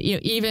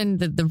 even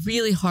the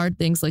really hard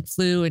things like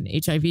flu and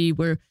HIV,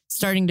 we're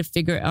starting to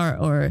figure out,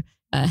 or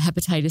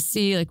hepatitis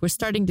C, like we're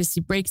starting to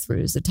see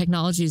breakthroughs. The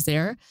technology is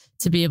there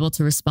to be able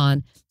to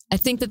respond. I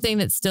think the thing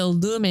that's still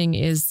looming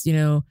is,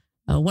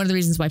 one of the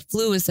reasons why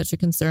flu is such a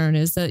concern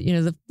is that,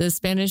 the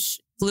Spanish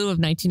flu of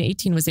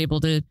 1918 was able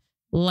to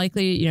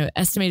likely,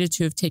 estimated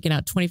to have taken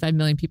out 25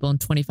 million people in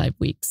 25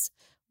 weeks.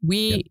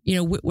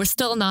 We're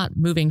still not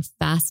moving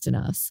fast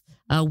enough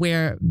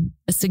where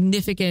a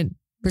significant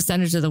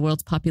percentage of the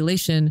world's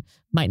population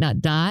might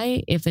not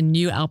die if a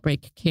new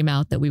outbreak came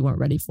out that we weren't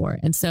ready for.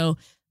 And so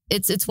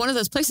it's one of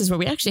those places where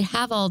we actually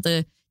have all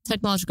the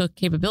technological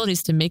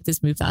capabilities to make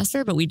this move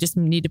faster, but we just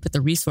need to put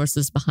the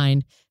resources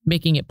behind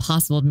making it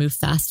possible to move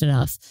fast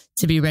enough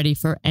to be ready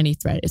for any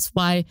threat. It's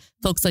why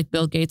folks like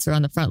Bill Gates are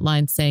on the front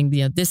line saying,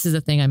 this is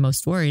the thing I'm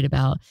most worried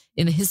about.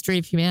 In the history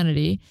of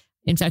humanity,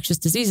 infectious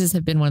diseases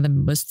have been one of the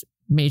most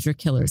major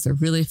killers. They're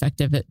really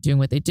effective at doing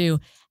what they do.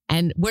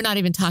 And we're not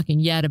even talking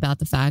yet about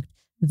the fact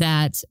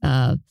that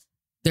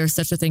there's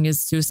such a thing as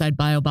suicide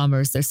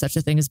biobombers. There's such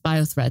a thing as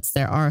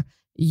biothreats.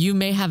 You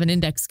may have an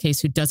index case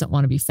who doesn't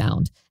want to be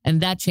found. And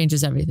that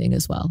changes everything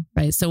as well,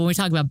 right? So when we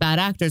talk about bad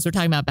actors, we're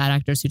talking about bad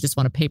actors who just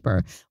want a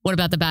paper. What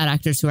about the bad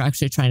actors who are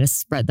actually trying to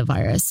spread the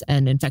virus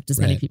and infect as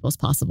many people as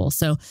possible?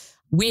 So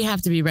we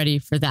have to be ready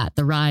for that,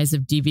 the rise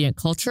of deviant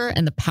culture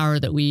and the power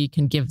that we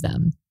can give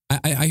them.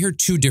 I hear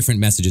two different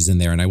messages in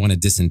there and I want to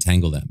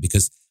disentangle them,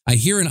 because I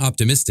hear an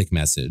optimistic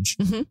message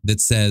that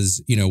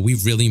says,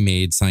 we've really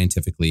made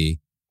scientifically,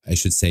 I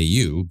should say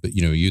you, but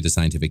you, the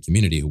scientific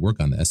community who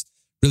work on this,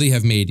 really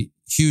have made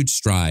huge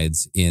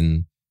strides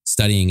in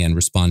studying and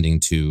responding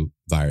to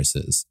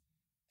viruses.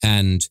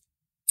 And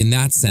in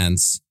that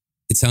sense,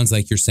 it sounds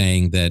like you're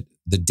saying that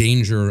the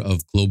danger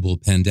of global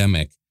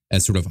pandemic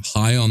as sort of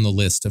high on the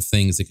list of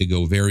things that could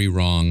go very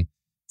wrong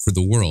for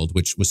the world,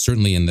 which was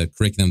certainly in the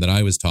curriculum that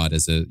I was taught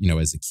as a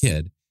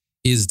kid,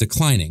 is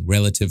declining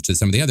relative to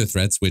some of the other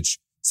threats, which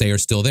say are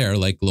still there,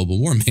 like global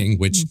warming,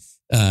 which,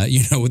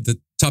 the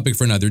topic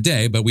for another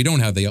day, but we don't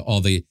have all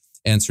the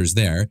answers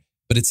there.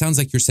 But it sounds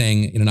like you're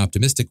saying in an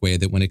optimistic way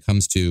that when it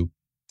comes to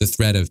the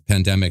threat of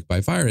pandemic by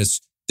virus,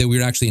 that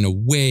we're actually in a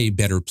way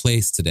better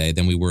place today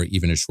than we were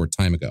even a short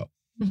time ago.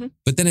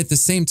 But then at the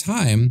same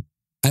time,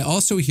 I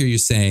also hear you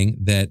saying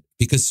that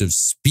because of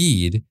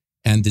speed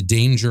and the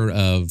danger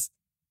of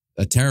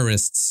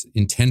terrorists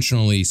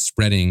intentionally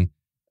spreading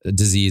a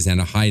disease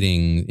and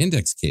hiding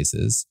index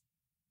cases,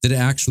 that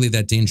actually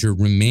that danger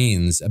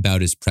remains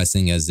about as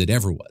pressing as it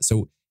ever was.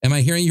 So am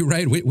I hearing you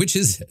right? Which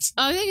is it?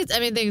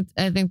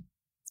 I think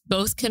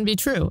both can be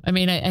true. I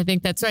mean, I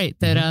think that's right.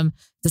 That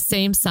the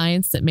same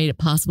science that made it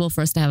possible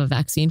for us to have a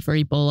vaccine for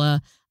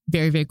Ebola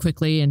very, very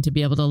quickly and to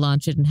be able to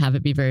launch it and have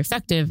it be very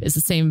effective is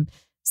the same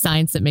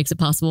science that makes it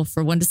possible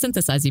for one to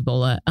synthesize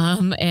Ebola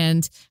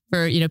and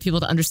for people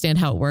to understand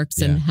how it works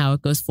and how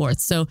it goes forth.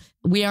 So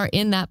we are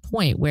in that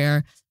point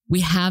where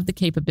we have the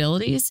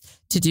capabilities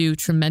to do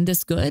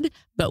tremendous good,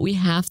 but we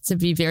have to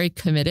be very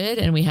committed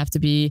and we have to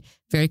be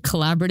very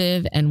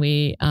collaborative and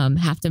we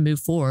have to move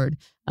forward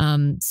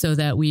so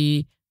that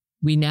we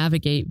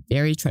navigate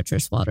very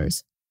treacherous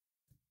waters.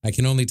 I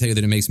can only tell you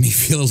that it makes me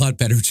feel a lot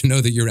better to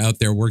know that you're out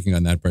there working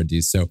on that,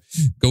 Pardis. So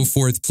go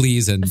forth,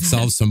 please, and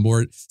solve some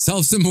more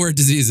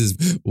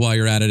diseases while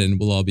you're at it, and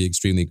we'll all be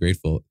extremely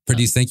grateful.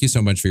 Pardis, thank you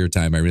so much for your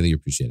time. I really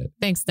appreciate it.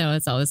 Thanks, Noah.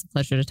 It's always a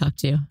pleasure to talk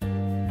to you.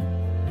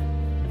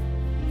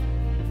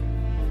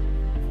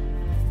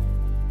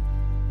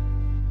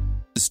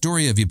 The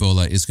story of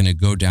Ebola is going to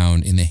go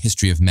down in the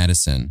history of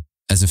medicine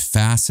as a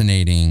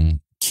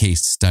fascinating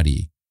case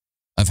study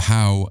of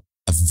how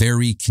a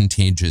very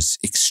contagious,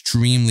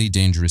 extremely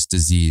dangerous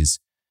disease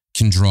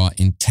can draw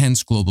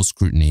intense global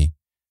scrutiny,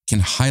 can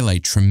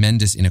highlight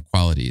tremendous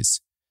inequalities,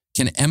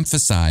 can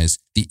emphasize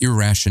the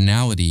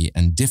irrationality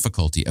and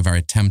difficulty of our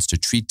attempts to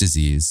treat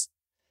disease,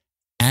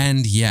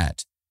 and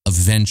yet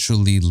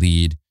eventually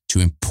lead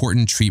to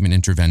important treatment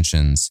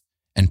interventions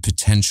and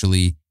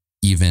potentially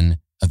even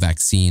a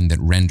vaccine that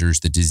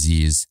renders the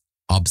disease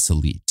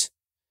obsolete.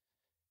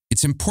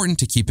 It's important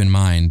to keep in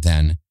mind,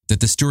 then, that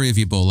the story of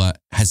Ebola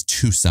has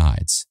two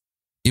sides.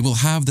 It will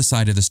have the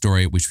side of the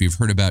story which we've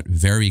heard about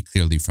very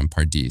clearly from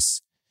Pardis,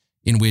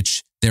 in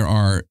which there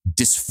are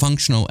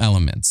dysfunctional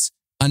elements,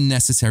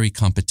 unnecessary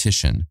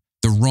competition,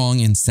 the wrong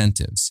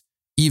incentives,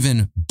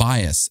 even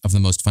bias of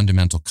the most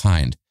fundamental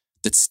kind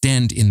that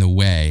stand in the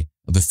way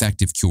of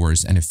effective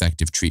cures and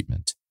effective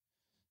treatment.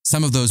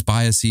 Some of those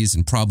biases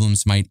and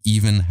problems might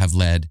even have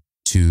led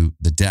to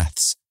the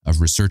deaths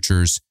of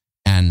researchers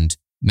and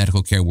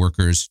medical care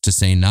workers, to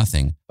say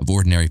nothing of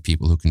ordinary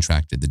people who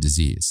contracted the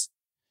disease.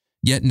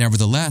 Yet,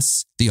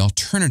 nevertheless, the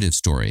alternative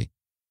story,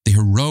 the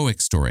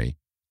heroic story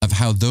of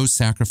how those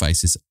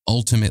sacrifices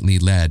ultimately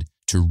led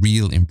to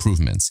real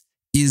improvements,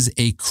 is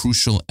a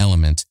crucial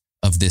element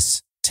of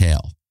this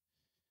tale.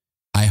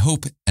 I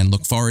hope and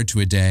look forward to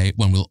a day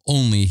when we'll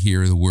only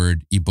hear the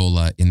word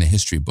Ebola in the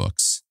history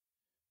books.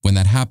 When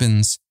that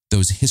happens,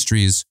 those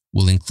histories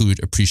will include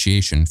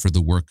appreciation for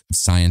the work of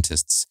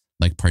scientists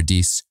like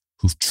Pardis,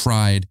 who've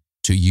tried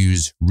to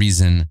use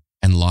reason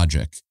and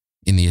logic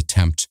in the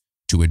attempt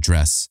to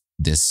address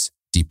this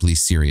deeply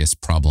serious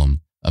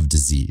problem of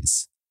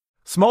disease.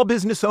 Small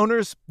business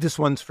owners, this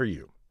one's for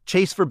you.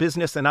 Chase for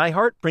Business and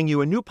iHeart bring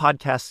you a new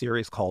podcast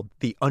series called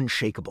The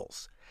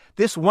Unshakables.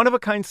 This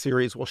one-of-a-kind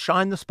series will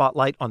shine the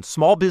spotlight on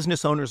small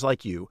business owners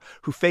like you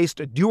who faced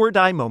a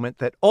do-or-die moment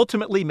that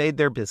ultimately made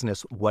their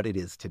business what it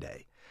is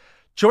today.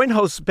 Join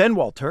hosts Ben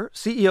Walter,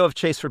 CEO of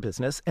Chase for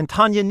Business, and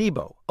Tanya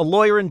Nebo, a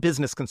lawyer and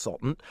business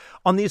consultant,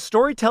 on these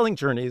storytelling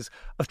journeys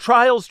of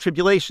trials,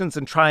 tribulations,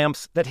 and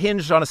triumphs that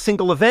hinged on a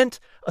single event,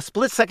 a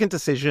split-second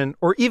decision,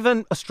 or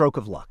even a stroke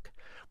of luck.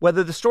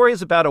 Whether the story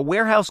is about a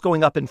warehouse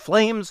going up in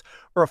flames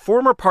or a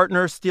former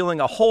partner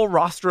stealing a whole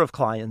roster of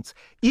clients,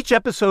 each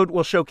episode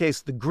will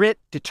showcase the grit,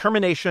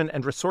 determination,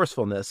 and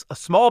resourcefulness a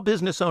small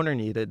business owner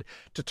needed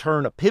to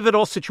turn a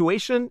pivotal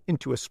situation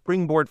into a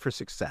springboard for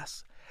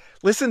success.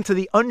 Listen to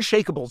The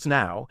Unshakables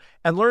now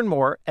and learn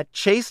more at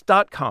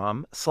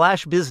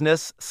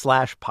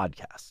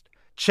chase.com/business/podcast.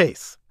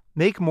 Chase,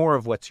 make more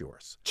of what's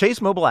yours. Chase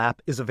mobile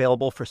app is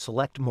available for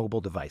select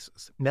mobile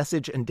devices.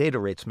 Message and data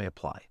rates may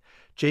apply.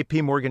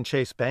 J.P. Morgan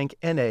Chase Bank,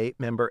 N.A.,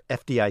 member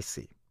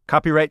FDIC.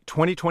 Copyright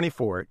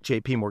 2024,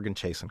 J.P. Morgan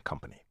Chase &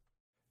 Company.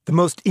 The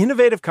most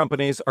innovative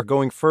companies are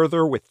going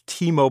further with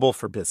T-Mobile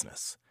for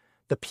Business.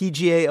 The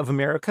PGA of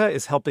America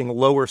is helping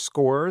lower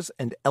scores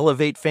and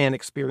elevate fan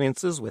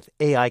experiences with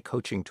AI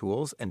coaching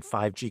tools and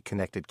 5G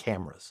connected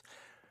cameras.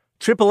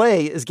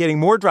 AAA is getting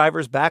more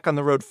drivers back on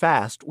the road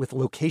fast with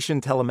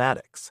location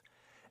telematics.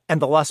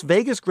 And the Las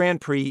Vegas Grand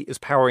Prix is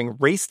powering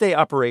race day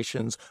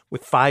operations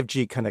with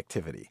 5G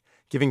connectivity,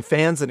 giving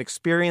fans an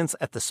experience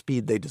at the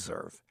speed they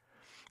deserve.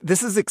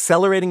 This is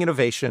accelerating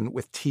innovation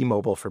with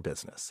T-Mobile for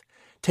Business.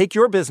 Take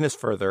your business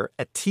further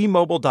at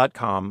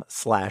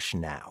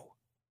T-Mobile.com/now.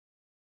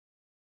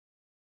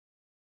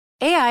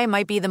 AI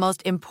might be the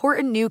most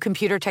important new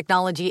computer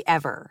technology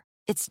ever.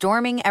 It's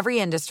storming every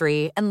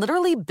industry, and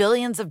literally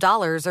billions of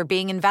dollars are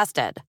being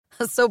invested.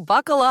 So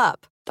buckle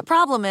up. The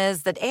problem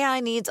is that AI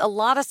needs a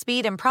lot of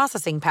speed and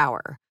processing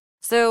power.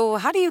 So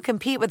how do you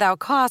compete without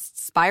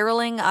costs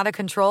spiraling out of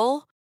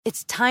control?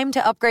 It's time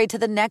to upgrade to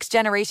the next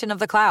generation of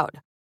the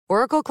cloud.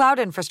 Oracle Cloud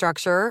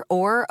Infrastructure,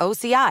 or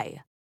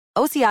OCI.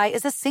 OCI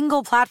is a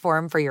single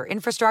platform for your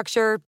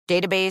infrastructure,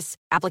 database,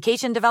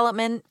 application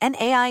development, and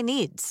AI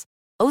needs.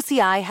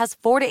 OCI has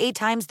 4 to 8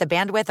 times the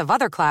bandwidth of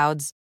other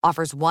clouds,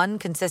 offers one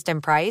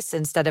consistent price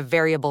instead of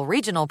variable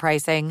regional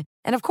pricing,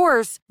 and of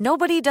course,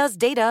 nobody does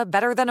data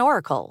better than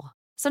Oracle.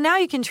 So now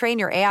you can train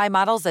your AI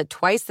models at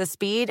twice the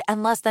speed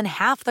and less than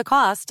half the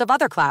cost of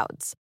other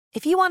clouds.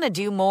 If you want to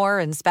do more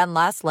and spend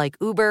less like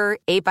Uber,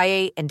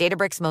 8x8, and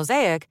Databricks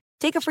Mosaic,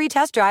 take a free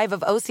test drive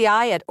of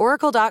OCI at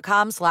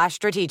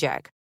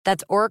oracle.com/strategic.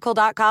 That's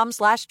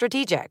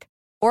oracle.com/strategic.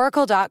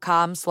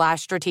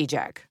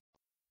 oracle.com/strategic.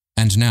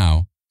 And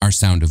now, our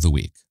sound of the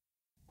week.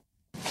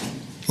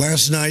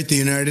 Last night, the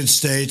United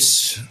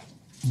States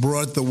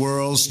brought the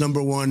world's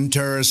 #1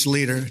 terrorist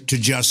leader to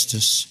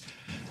justice.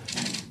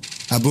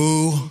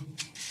 Abu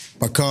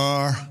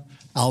Bakr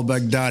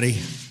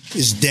al-Baghdadi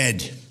is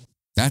dead.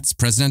 That's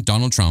President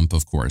Donald Trump,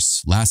 of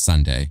course, last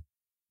Sunday,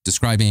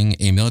 describing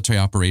a military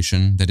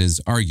operation that is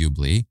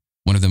arguably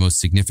one of the most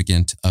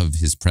significant of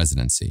his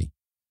presidency,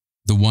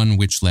 the one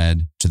which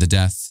led to the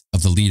death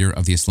of the leader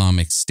of the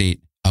Islamic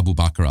State, Abu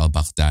Bakr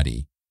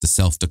al-Baghdadi, the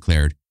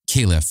self-declared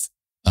caliph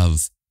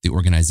of the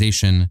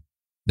organization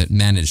that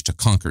managed to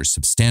conquer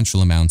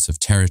substantial amounts of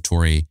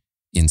territory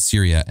in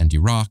Syria and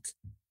Iraq,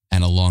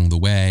 and along the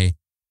way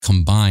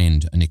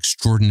combined an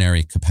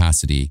extraordinary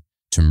capacity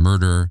to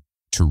murder,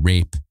 to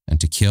rape,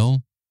 and to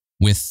kill,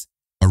 with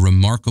a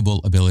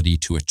remarkable ability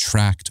to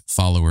attract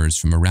followers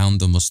from around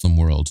the Muslim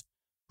world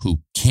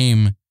who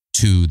came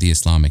to the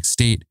Islamic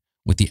State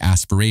with the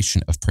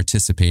aspiration of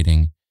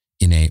participating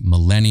in a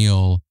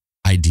millennial,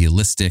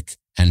 idealistic,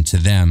 and to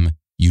them,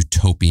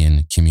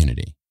 utopian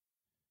community.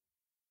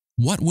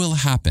 What will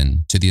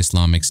happen to the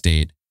Islamic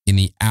State in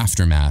the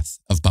aftermath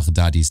of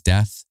Baghdadi's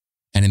death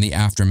and in the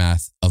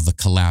aftermath of the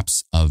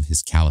collapse of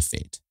his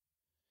caliphate?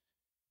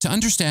 To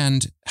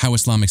understand how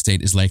Islamic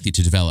State is likely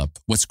to develop,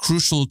 what's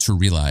crucial to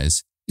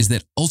realize is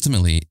that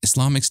ultimately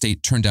Islamic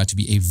State turned out to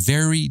be a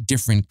very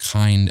different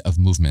kind of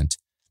movement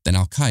than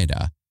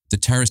Al-Qaeda, the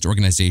terrorist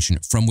organization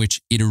from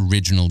which it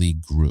originally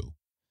grew.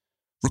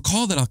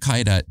 Recall that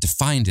Al-Qaeda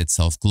defined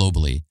itself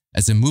globally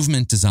as a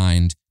movement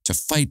designed to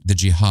fight the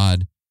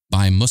jihad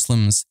by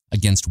Muslims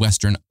against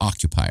Western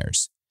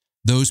occupiers,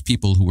 those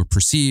people who were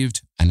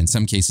perceived, and in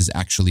some cases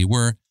actually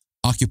were,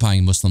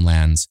 occupying Muslim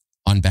lands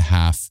on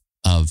behalf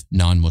of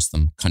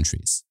non-Muslim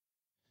countries.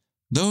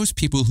 Those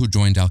people who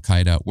joined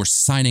Al-Qaeda were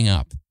signing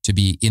up to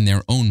be, in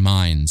their own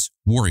minds,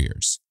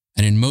 warriors,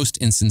 and in most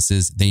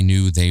instances, they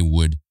knew they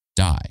would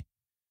die.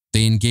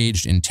 They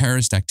engaged in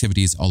terrorist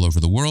activities all over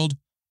the world,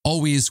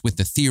 always with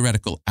the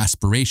theoretical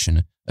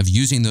aspiration of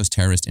using those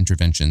terrorist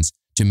interventions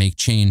to make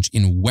change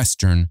in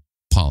Western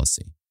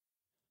policy.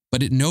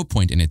 But at no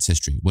point in its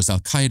history was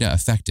Al-Qaeda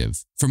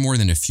effective, for more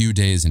than a few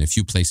days in a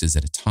few places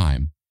at a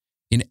time,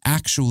 in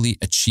actually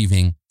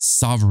achieving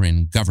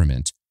sovereign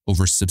government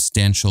over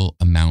substantial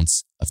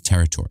amounts of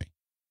territory.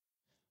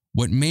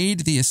 What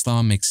made the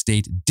Islamic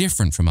State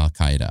different from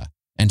Al-Qaeda,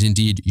 and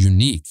indeed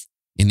unique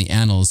in the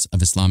annals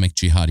of Islamic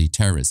jihadi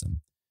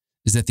terrorism,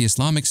 is that the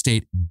Islamic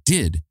State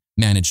did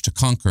manage to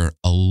conquer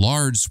a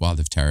large swath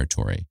of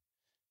territory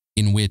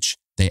in which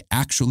they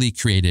actually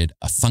created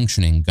a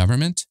functioning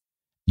government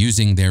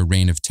using their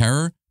reign of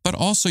terror, but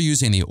also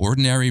using the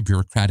ordinary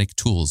bureaucratic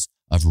tools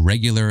of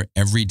regular,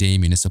 everyday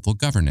municipal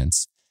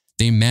governance.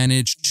 They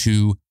managed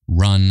to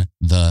run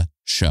the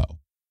show.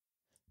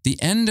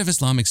 The end of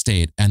Islamic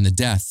State and the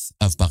death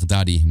of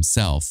Baghdadi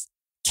himself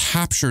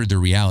captured the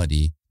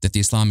reality that the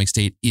Islamic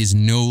State is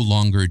no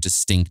longer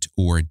distinct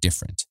or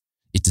different.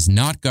 It does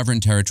not govern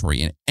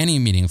territory in any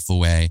meaningful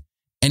way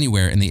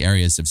anywhere in the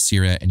areas of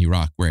Syria and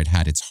Iraq where it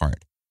had its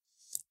heart.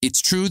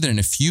 It's true that in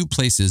a few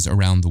places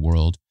around the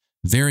world,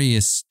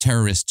 various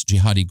terrorist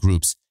jihadi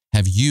groups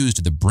have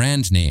used the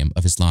brand name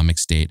of Islamic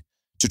State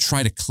to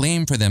try to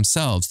claim for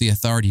themselves the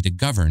authority to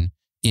govern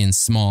in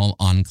small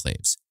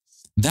enclaves.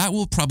 That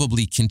will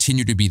probably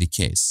continue to be the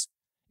case.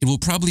 It will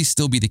probably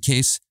still be the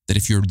case that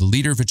if you're the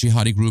leader of a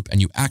jihadi group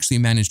and you actually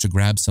manage to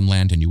grab some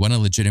land and you want to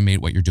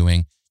legitimate what you're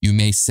doing, you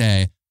may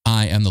say,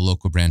 I am the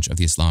local branch of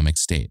the Islamic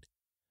State.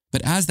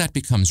 But as that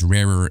becomes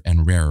rarer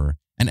and rarer,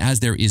 and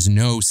as there is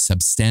no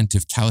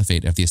substantive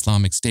caliphate of the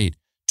Islamic State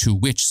to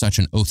which such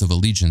an oath of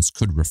allegiance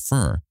could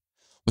refer,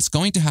 what's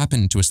going to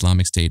happen to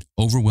Islamic State,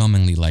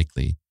 overwhelmingly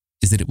likely,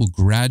 is that it will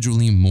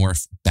gradually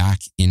morph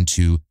back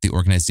into the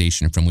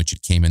organization from which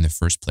it came in the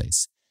first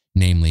place,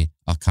 namely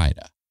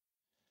Al-Qaeda.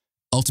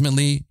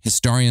 Ultimately,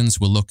 historians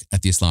will look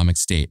at the Islamic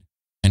State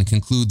and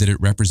conclude that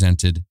it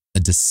represented a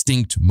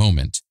distinct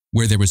moment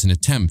where there was an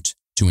attempt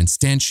to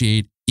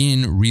instantiate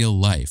in real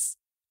life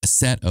a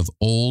set of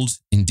old,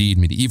 indeed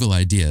medieval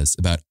ideas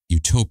about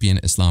utopian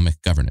Islamic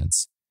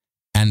governance,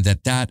 and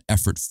that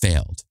effort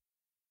failed.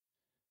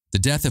 The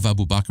death of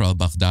Abu Bakr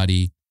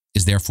al-Baghdadi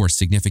is therefore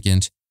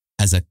significant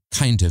as a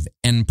kind of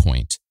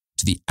endpoint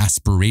to the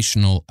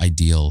aspirational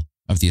ideal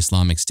of the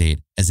Islamic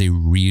State as a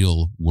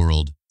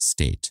real-world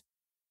state.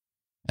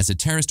 As a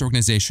terrorist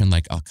organization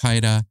like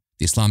Al-Qaeda,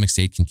 the Islamic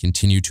State can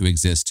continue to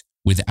exist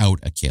without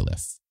a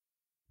caliph.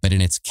 But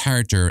in its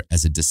character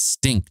as a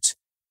distinct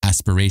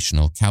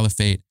aspirational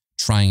caliphate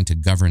trying to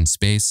govern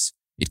space,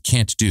 it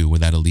can't do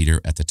without a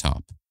leader at the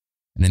top.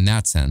 And in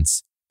that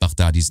sense,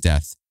 Baghdadi's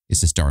death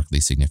is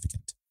historically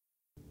significant.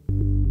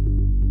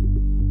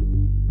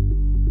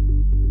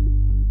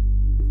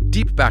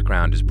 Deep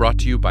Background is brought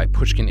to you by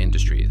Pushkin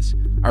Industries.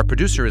 Our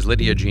producer is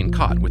Lydia Jean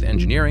Cott, with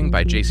engineering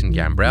by Jason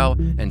Gambrell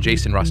and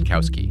Jason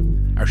Rostkowski.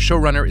 Our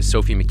showrunner is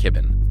Sophie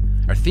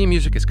McKibben. Our theme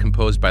music is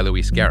composed by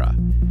Luis Guerra.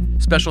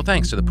 Special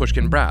thanks to the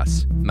Pushkin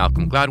Brass,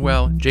 Malcolm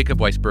Gladwell, Jacob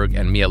Weisberg,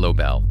 and Mia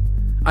Lobel.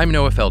 I'm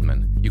Noah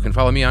Feldman. You can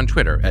follow me on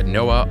Twitter at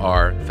Noah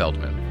R.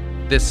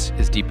 Feldman. This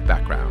is Deep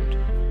Background.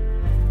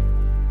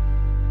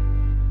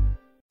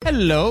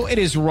 Hello, it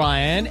is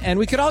Ryan, and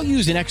we could all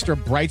use an extra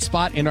bright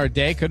spot in our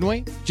day, couldn't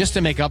we? Just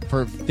to make up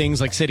for things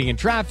like sitting in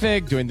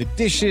traffic, doing the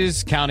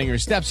dishes, counting your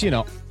steps,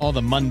 all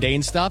the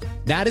mundane stuff.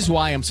 That is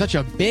why I'm such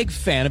a big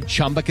fan of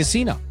Chumba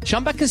Casino.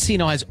 Chumba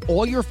Casino has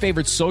all your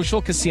favorite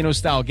social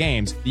casino-style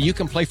games that you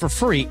can play for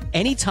free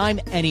anytime,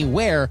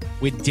 anywhere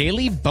with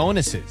daily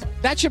bonuses.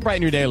 That should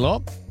brighten your day a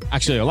little.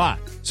 Actually, a lot.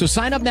 So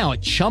sign up now at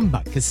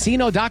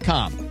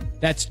ChumbaCasino.com.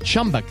 That's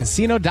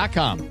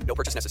ChumbaCasino.com. No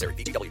purchase necessary.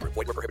 VGW Group.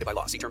 Void where prohibited by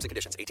law. See terms and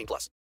conditions.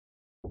 18+.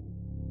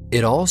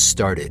 It all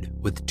started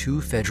with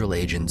two federal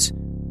agents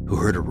who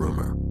heard a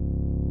rumor.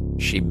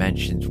 She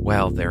mentions,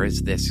 there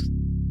is this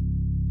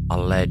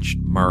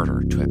alleged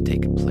murder to have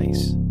taken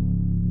place.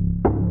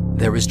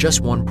 There was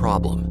just one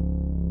problem.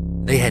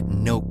 They had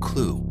no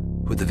clue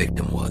who the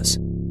victim was.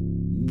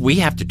 We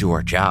have to do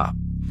our job,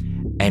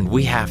 and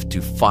we have to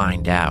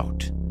find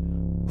out,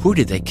 who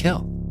did they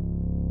kill?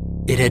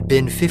 It had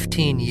been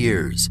 15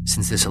 years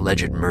since this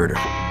alleged murder.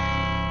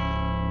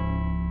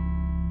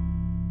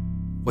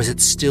 Was it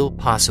still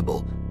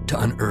possible to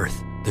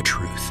unearth the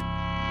truth?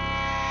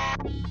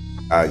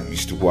 I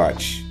used to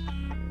watch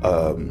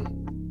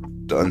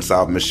the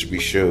Unsolved Mystery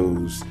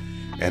shows,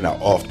 and I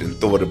often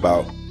thought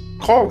about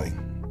calling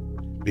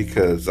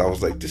because I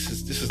was like, this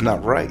is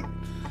not right.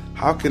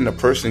 How can a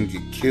person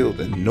get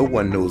killed and no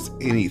one knows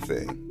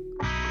anything?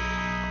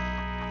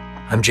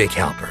 I'm Jake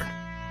Halpern,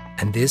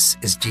 and this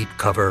is Deep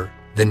Cover,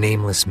 The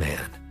Nameless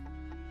Man.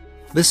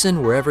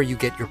 Listen wherever you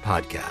get your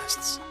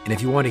podcasts. And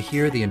if you want to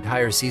hear the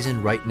entire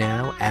season right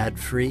now,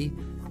 ad-free,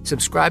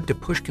 subscribe to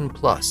Pushkin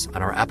Plus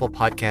on our Apple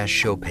Podcast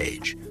show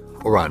page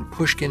or on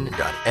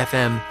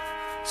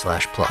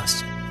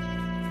pushkin.fm/plus.